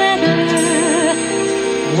a letter.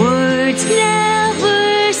 Words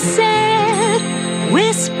never said.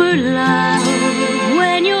 Whisper loud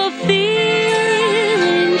when you're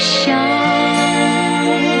feeling shy.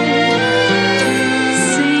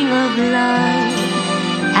 Sing of love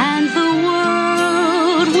and the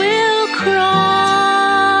world will cry.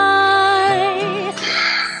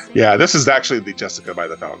 Yeah, this is actually the Jessica by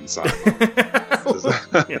the Fountain song.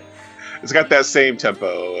 It's got that same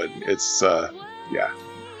tempo, and it's, yeah.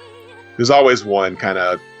 There's always one kind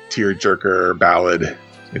of tear-jerker ballad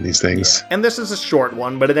in these things. Yeah. And this is a short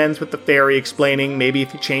one, but it ends with the fairy explaining maybe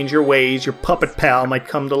if you change your ways, your puppet pal might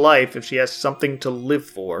come to life if she has something to live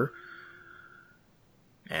for.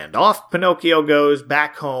 And off Pinocchio goes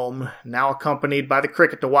back home, now accompanied by the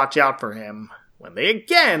cricket to watch out for him, when they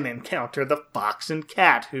again encounter the fox and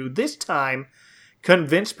cat, who this time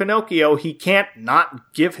convince Pinocchio he can't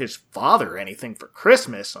not give his father anything for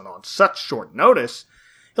Christmas, and on such short notice,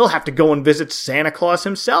 he'll have to go and visit Santa Claus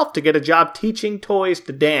himself to get a job teaching toys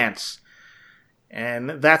to dance.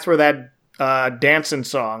 And that's where that dancing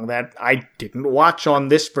song that I didn't watch on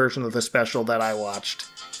this version of the special that I watched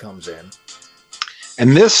comes in.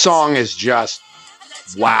 And this song is just,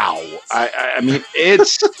 wow. I mean,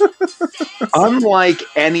 it's unlike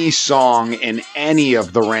any song in any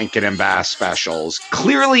of the Rankin and Bass specials,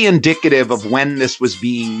 clearly indicative of when this was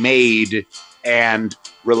being made and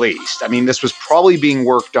released. I mean, this was probably being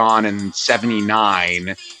worked on in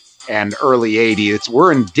 79 and early 80s.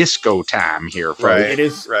 We're in disco time here, folks. Right. It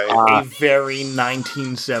is right. a very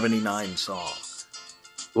 1979 song.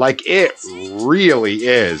 Like, it really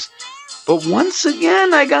is. But once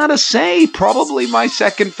again, I gotta say, probably my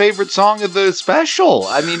second favorite song of the special.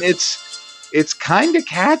 I mean, it's kind of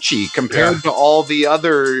catchy compared to all the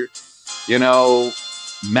other, you know,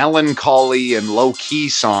 melancholy and low-key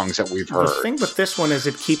songs that we've heard. The thing with this one is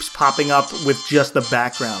it keeps popping up with just the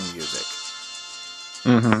background music.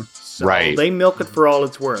 Mm-hmm. So right. They milk it for all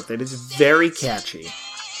it's worth. It is very catchy.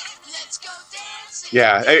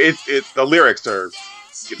 Yeah, the lyrics are...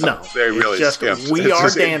 No, they're really just, skimped. we are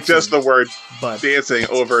dancing. It's just the word but dancing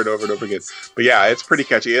over and over and over again. But yeah, it's pretty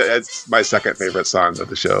catchy. It's my second favorite song of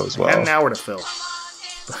the show as well. And an hour to fill.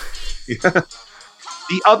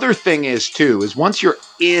 The other thing is, too, is once you're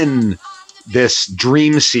in this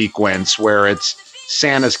dream sequence where it's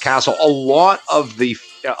Santa's castle, a lot of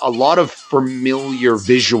familiar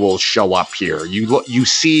visuals show up here. You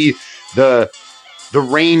see the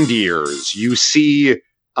reindeers. You see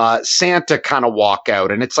Santa kind of walk out,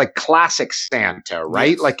 and it's like classic Santa,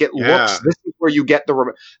 right? Yes. Like it looks. This is where you get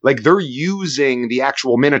like they're using the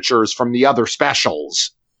actual miniatures from the other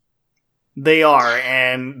specials. They are,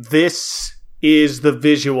 and this is the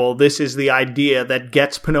visual. This is the idea that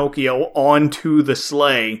gets Pinocchio onto the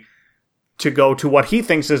sleigh to go to what he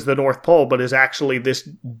thinks is the North Pole, but is actually this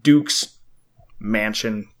Duke's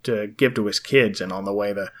mansion to give to his kids, and on the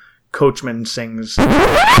way the coachman sings,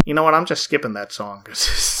 you know what, I'm just skipping that song, because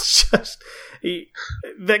it's just,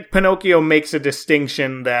 that Pinocchio makes a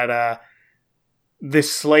distinction that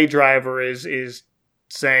this sleigh driver is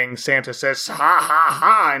saying, Santa says ha ha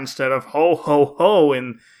ha instead of ho ho ho,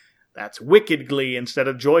 and that's wicked glee instead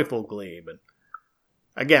of joyful glee. But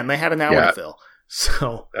again, they had an hour to fill,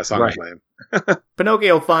 so that song is lame.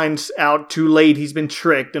 Pinocchio finds out too late he's been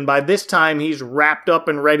tricked, and by this time he's wrapped up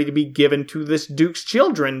and ready to be given to this Duke's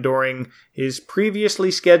children during his previously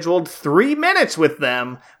scheduled 3 minutes with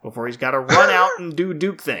them before he's got to run out and do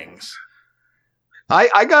Duke things.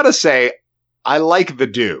 I gotta say, I like the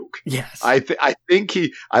Duke. Yes. I think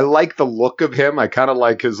I like the look of him. I kind of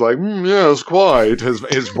like his yes, quite, his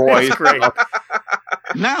voice. That's great.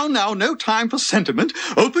 Now, no time for sentiment.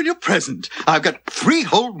 Open your present. I've got 3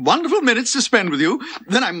 whole wonderful minutes to spend with you.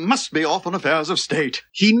 Then I must be off on affairs of state.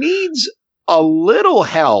 He needs a little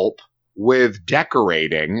help with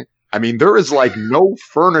decorating. I mean, there is no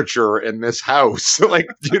furniture in this house.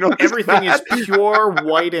 Everything is pure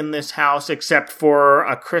white in this house except for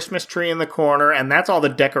a Christmas tree in the corner, and that's all the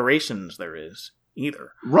decorations there is.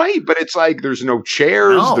 Either. Right, but it's there's no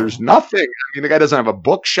chairs, there's nothing. I mean, the guy doesn't have a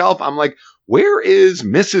bookshelf. I'm like, where is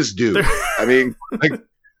Mrs. Duke? I mean,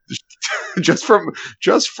 just from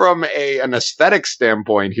an aesthetic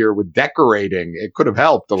standpoint here with decorating, it could have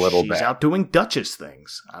helped a little bit. She's out doing Duchess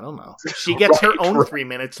things. I don't know. She gets her own 3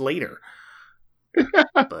 minutes later.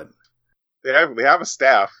 But they have a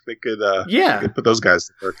staff. They could put those guys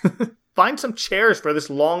to work. Find some chairs for this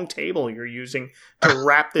long table you're using to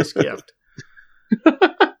wrap this gift.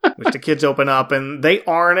 Which the kids open up, and they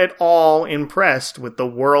aren't at all impressed with the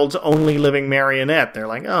world's only living marionette. They're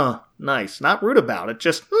like, oh, nice. Not rude about it,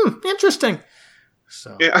 just, interesting.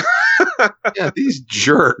 So yeah, these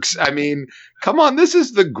jerks. I mean, come on, this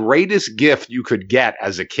is the greatest gift you could get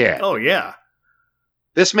as a kid. Oh, yeah.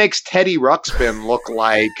 This makes Teddy Ruxpin look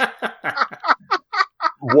like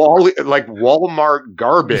Walmart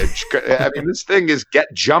garbage. I mean, this thing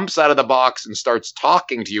jumps out of the box and starts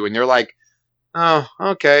talking to you, and you're like, oh,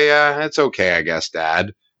 okay, it's okay, I guess,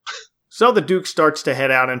 Dad. So the Duke starts to head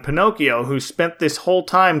out, and Pinocchio, who spent this whole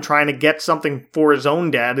time trying to get something for his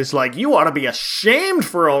own dad, is like, you ought to be ashamed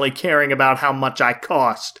for only caring about how much I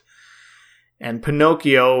cost. And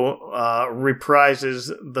Pinocchio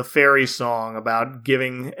reprises the fairy song about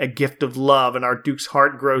giving a gift of love, and our Duke's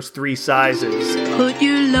heart grows 3 sizes. Put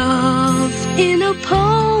your love in a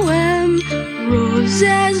poem,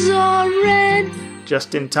 roses are red.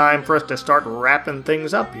 Just in time for us to start wrapping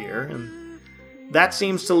things up here, and that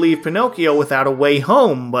seems to leave Pinocchio without a way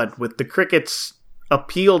home, but with the crickets'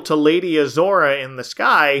 appeal to Lady Azora in the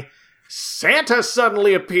sky, Santa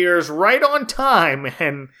suddenly appears right on time,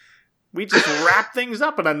 and we just wrap things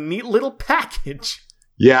up in a neat little package.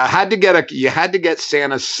 Yeah, you had to get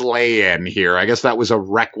Santa's sleigh in here. I guess that was a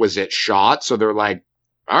requisite shot, so they're like,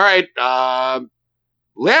 all right,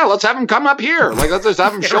 let's have him come up here. Let's just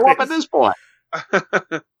have him show up at this point.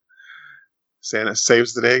 Santa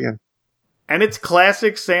saves the day again. And it's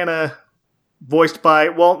classic Santa, voiced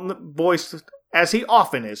as he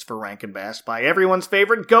often is for Rankin Bass, by everyone's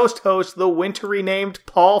favorite ghost host, the wintry named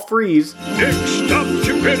Paul Frees. Next up,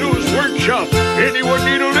 Geppetto's workshop. Anyone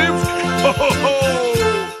need a lift? Ho, ho,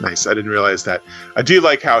 ho. Nice. I didn't realize that. I do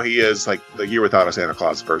like how he is like the Year Without a Santa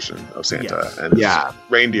Claus version of Santa. Yes. And his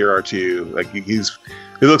reindeer are too. Like he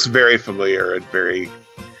looks very familiar and very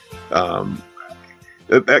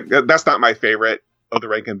that's not my favorite of the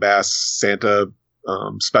Rankin Bass Santa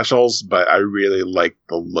specials, but I really like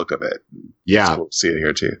the look of it. Yeah. So we'll see it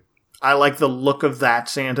here too. I like the look of that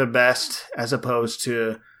Santa best, as opposed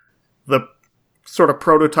to the sort of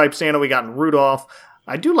prototype Santa we got in Rudolph.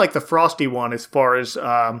 I do like the Frosty one as far as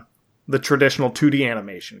the traditional 2D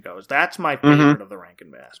animation goes. That's my favorite of the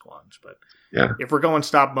Rankin Bass ones. But if we're going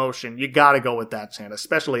stop motion, you got to go with that Santa,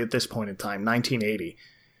 especially at this point in time, 1980.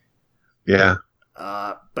 Yeah.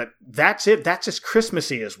 But that's it. That's as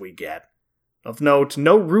Christmassy as we get. Of note,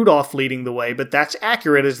 no Rudolph leading the way, but that's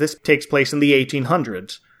accurate as this takes place in the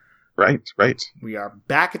 1800s. Right. We are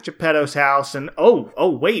back at Geppetto's house, and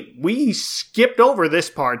wait, we skipped over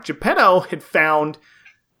this part. Geppetto had found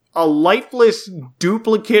a lifeless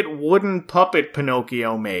duplicate wooden puppet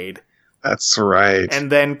Pinocchio made. That's right.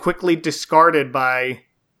 And then quickly discarded by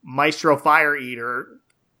Maestro Fire Eater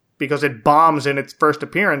because it bombs in its first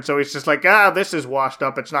appearance. So he's just like, this is washed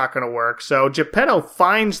up. It's not going to work. So Geppetto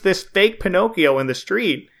finds this fake Pinocchio in the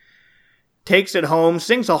street, takes it home,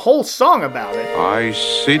 sings a whole song about it. I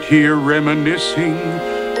sit here reminiscing,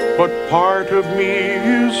 but part of me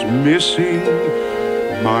is missing.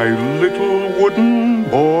 My little wooden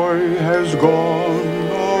boy has gone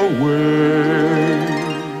away.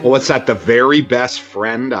 Well, what's that? The very best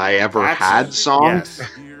friend I ever had song? Yes.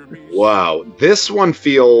 Wow. This one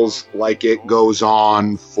feels like it goes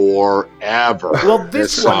on forever. Well,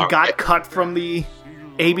 this one song. got cut from the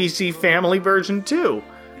ABC Family version too.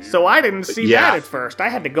 So I didn't see that at first. I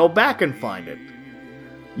had to go back and find it.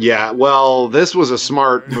 Yeah, well, this was a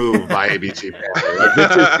smart move by ABC Family. Like,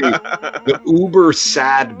 this is the uber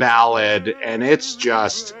sad ballad, and it's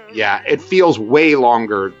just, it feels way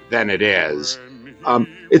longer than it is.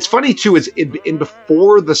 It's funny, too, is in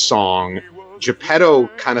before the song, Geppetto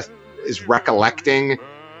kind of is recollecting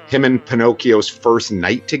him and Pinocchio's first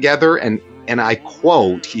night together, and I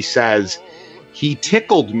quote, he says, "He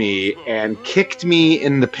tickled me and kicked me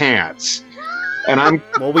in the pants." And I'm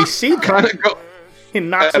we see kind of go. He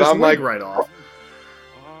knocks his leg right off.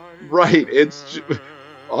 Right. It's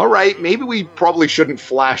all right. Maybe we probably shouldn't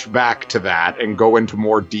flash back to that and go into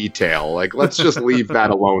more detail. Like, let's just leave that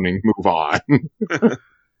alone and move on.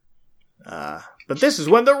 But this is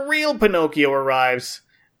when the real Pinocchio arrives,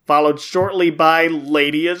 followed shortly by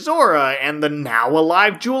Lady Azora and the now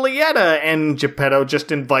alive Giulietta, and Geppetto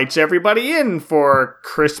just invites everybody in for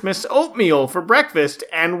Christmas oatmeal for breakfast,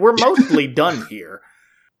 and we're mostly done here.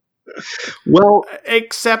 Well,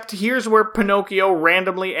 except here's where Pinocchio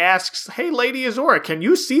randomly asks, "Hey, Lady Azora, can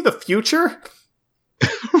you see the future?"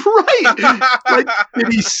 Right. Like,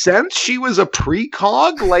 did he sense she was a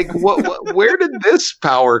precog? Like, what? Where did this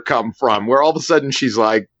power come from? Where all of a sudden she's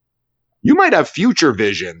like, "You might have future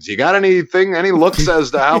visions. You got anything, any looks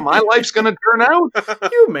as to how my life's going to turn out?"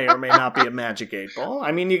 You may or may not be a magic 8-ball.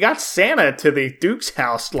 I mean, you got Santa to the Duke's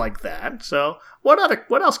house like that, so what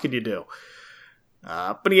else could you do?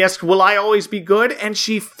 But he asks, "Will I always be good?" And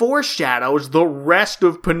she foreshadows the rest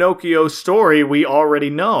of Pinocchio's story we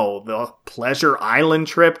already know. The Pleasure Island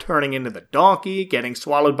trip turning into the donkey, getting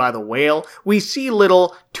swallowed by the whale. We see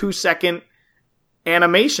little 2-second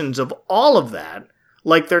animations of all of that,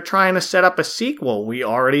 like they're trying to set up a sequel we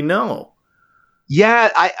already know.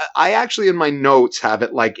 Yeah, I actually in my notes have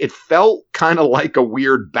it like it felt kind of like a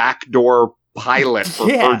weird backdoor pilot for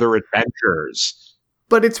further adventures.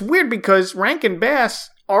 But it's weird because Rankin Bass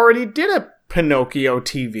already did a Pinocchio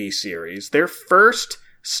TV series. Their first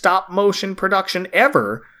stop-motion production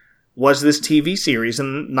ever was this TV series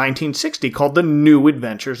in 1960 called The New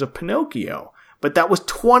Adventures of Pinocchio. But that was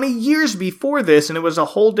 20 years before this, and it was a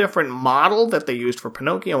whole different model that they used for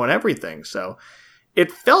Pinocchio and everything. So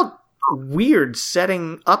it felt weird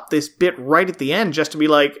setting up this bit right at the end just to be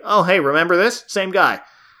like, "Oh, hey, remember this? Same guy."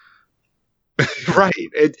 Right.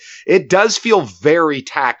 It does feel very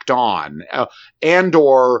tacked on, and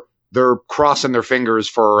or they're crossing their fingers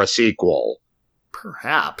for a sequel.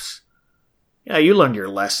 Perhaps. Yeah, you learned your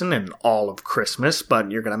lesson in all of Christmas,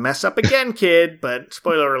 but you're going to mess up again, kid. But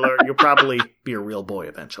spoiler alert, you'll probably be a real boy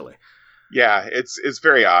eventually. Yeah, it's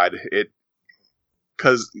very odd.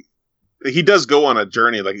 Because he does go on a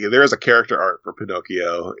journey. Like, there is a character arc for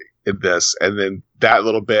Pinocchio in this, and then that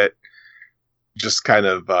little bit just kind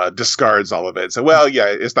of discards all of it. So, well, yeah,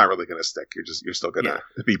 it's not really going to stick. You're still going to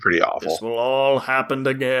be pretty awful. This will all happen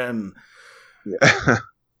again. Yeah.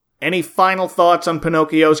 Any final thoughts on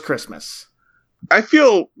Pinocchio's Christmas? I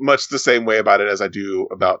feel much the same way about it as I do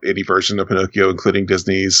about any version of Pinocchio, including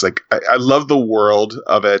Disney's. Like, I love the world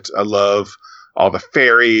of it. I love all the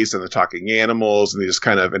fairies and the talking animals, and they just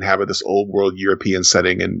kind of inhabit this old world European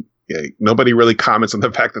setting. And nobody really comments on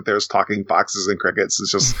the fact that there's talking foxes and crickets.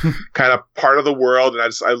 It's just kind of part of the world. And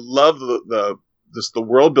I love the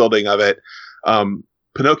world building of it.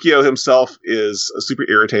 Pinocchio himself is a super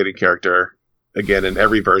irritating character. Again, in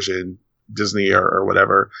every version, Disney or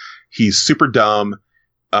whatever, he's super dumb.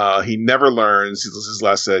 He never learns his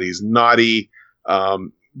lesson. He's naughty.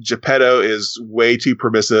 Geppetto is way too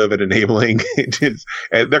permissive and enabling.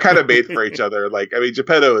 And they're kind of made for each other. Like, I mean,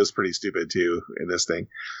 Geppetto is pretty stupid too in this thing.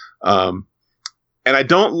 And I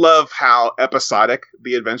don't love how episodic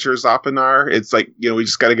the adventures often are. It's like, we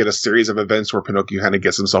just got to get a series of events where Pinocchio kind of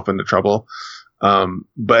gets himself into trouble.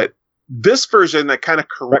 But this version that kind of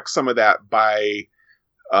corrects some of that by,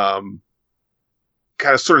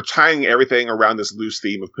 kind of sort of tying everything around this loose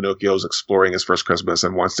theme of Pinocchio's exploring his first Christmas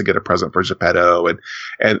and wants to get a present for Geppetto.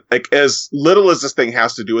 And like, as little as this thing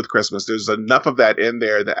has to do with Christmas, there's enough of that in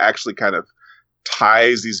there that actually kind of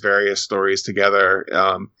ties these various stories together.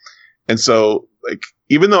 And so, like,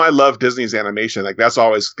 even though I love Disney's animation, like, that's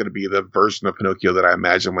always going to be the version of Pinocchio that I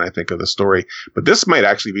imagine when I think of the story. But this might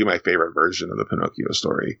actually be my favorite version of the Pinocchio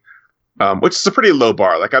story. Which is a pretty low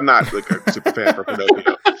bar. Like, I'm not like a super fan for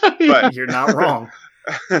Pinocchio, but you're not wrong.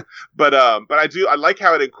 But I like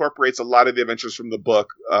how it incorporates a lot of the adventures from the book,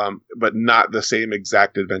 but not the same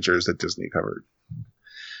exact adventures that Disney covered.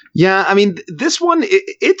 Yeah, I mean, this one,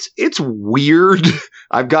 it's weird.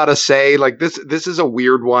 I've got to say, like, this is a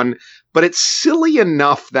weird one, but it's silly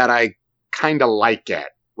enough that I kind of like it,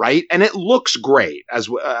 right? And it looks great, as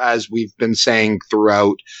we've been saying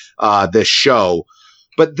throughout this show.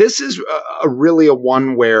 But this is really a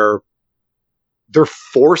one where they're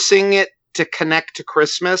forcing it to connect to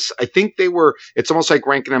Christmas. I think it's almost like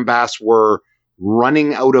Rankin and Bass were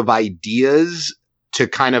running out of ideas to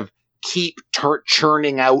kind of keep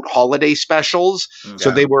churning out holiday specials. Yeah.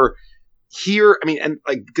 So they were here. I mean, and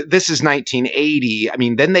like this is 1980. I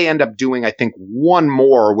mean, then they end up doing, I think, one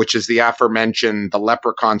more, which is the aforementioned The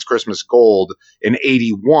Leprechaun's Christmas Gold in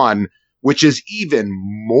 81, which is even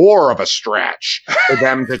more of a stretch for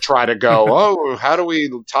them to try to go, oh, how do we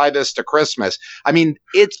tie this to Christmas? I mean,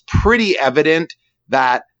 it's pretty evident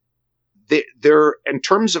that they're, in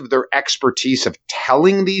terms of their expertise of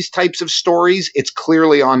telling these types of stories, it's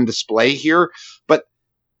clearly on display here, but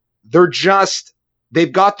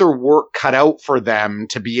they've got their work cut out for them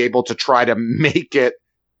to be able to try to make it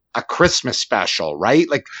a Christmas special, right?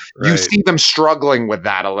 Like you see them struggling with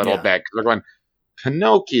that a little bit. They're going,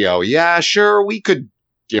 Pinocchio, yeah, sure, we could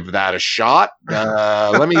give that a shot.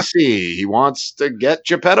 Let me see. He wants to get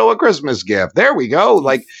Geppetto a Christmas gift. There we go.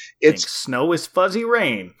 Like it's snow is fuzzy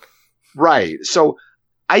rain. Right. So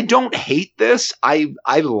I don't hate this. I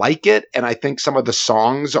like it, and I think some of the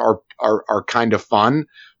songs are kind of fun,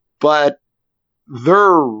 but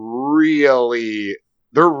they're really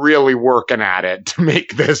working at it to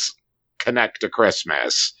make this connect to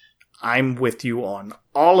Christmas. I'm with you on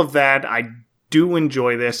all of that. I do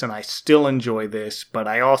enjoy this, and I still enjoy this, but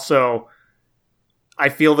I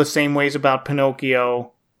feel the same ways about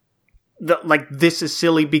Pinocchio. This is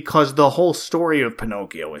silly because the whole story of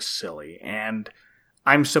Pinocchio is silly, and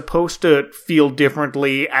I'm supposed to feel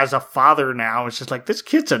differently as a father now. It's just like, this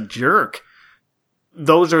kid's a jerk.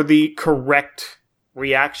 Those are the correct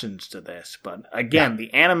reactions to this. But again,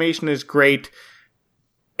 the animation is great.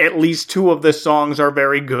 At least 2 of the songs are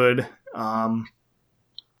very good. And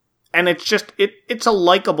it's just, it's a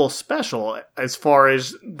likable special as far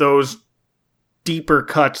as those deeper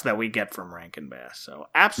cuts that we get from Rankin Bass. So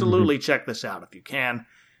absolutely check this out if you can.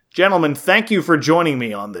 Gentlemen, thank you for joining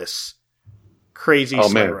me on this crazy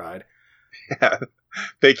sleigh ride. Yeah.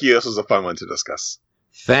 Thank you. This was a fun one to discuss.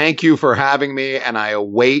 Thank you for having me, and I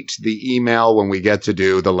await the email when we get to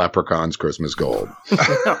do The Leprechaun's Christmas Gold.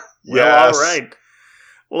 Yes. All right.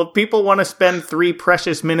 Well, if people want to spend 3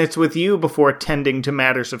 precious minutes with you before tending to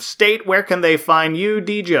matters of state, where can they find you,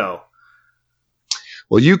 Djo?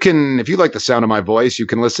 Well, you can, if you like the sound of my voice, you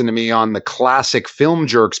can listen to me on the Classic Film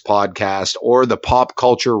Jerks podcast or the Pop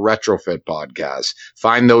Culture Retrofit podcast.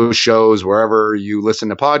 Find those shows wherever you listen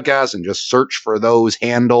to podcasts and just search for those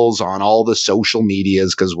handles on all the social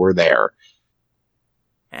medias because we're there.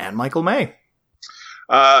 And Michael May.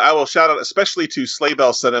 I will shout out especially to Sleigh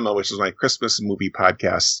Bell Cinema, which is my Christmas movie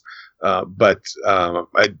podcast. But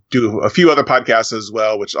I do a few other podcasts as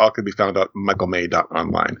well, which all can be found at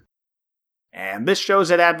michaelmay.online. And this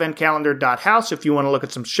show's at adventcalendar.house if you want to look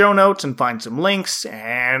at some show notes and find some links.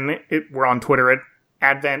 And we're on Twitter at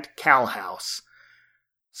AdventCalHouse.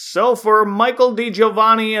 So for Michael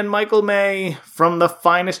DiGiovanni and Michael May from the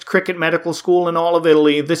finest cricket medical school in all of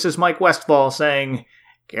Italy, this is Mike Westfall saying,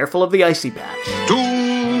 careful of the icy patch.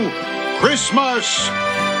 To Christmas!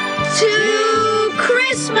 To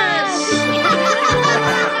Christmas!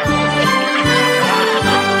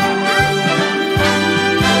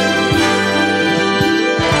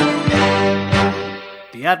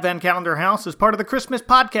 The Advent Calendar House is part of the Christmas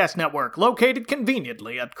Podcast Network, located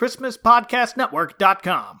conveniently at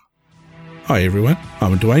ChristmasPodcastNetwork.com. Hi everyone,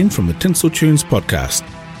 I'm Dwayne from the Tinsel Tunes podcast,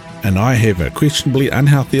 and I have a questionably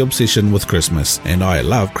unhealthy obsession with Christmas, and I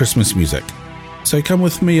love Christmas music. So come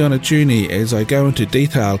with me on a journey as I go into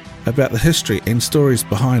detail about the history and stories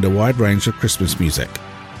behind a wide range of Christmas music.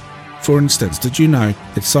 For instance, did you know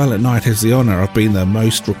that Silent Night has the honour of being the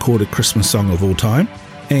most recorded Christmas song of all time,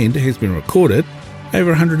 and has been recorded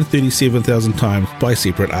over 137,000 times by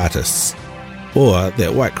separate artists? Or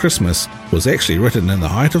that White Christmas was actually written in the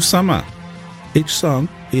height of summer? Each song,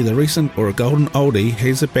 either recent or a golden oldie,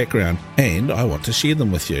 has a background, and I want to share them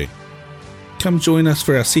with you. Come join us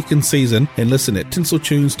for our second season and listen at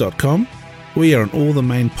tinseltunes.com. We are on all the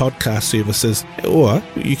main podcast services, or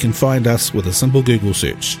you can find us with a simple Google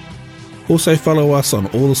search. Also follow us on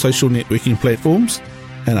all the social networking platforms,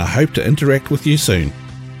 and I hope to interact with you soon.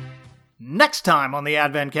 Next time on the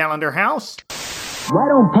Advent Calendar House, Why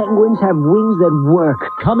don't penguins have wings that work?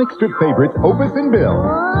 Comic strip favorites Opus and Bill.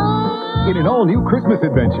 In an all-new Christmas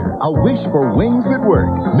adventure, A Wish for Wings That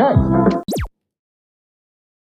Work. Next.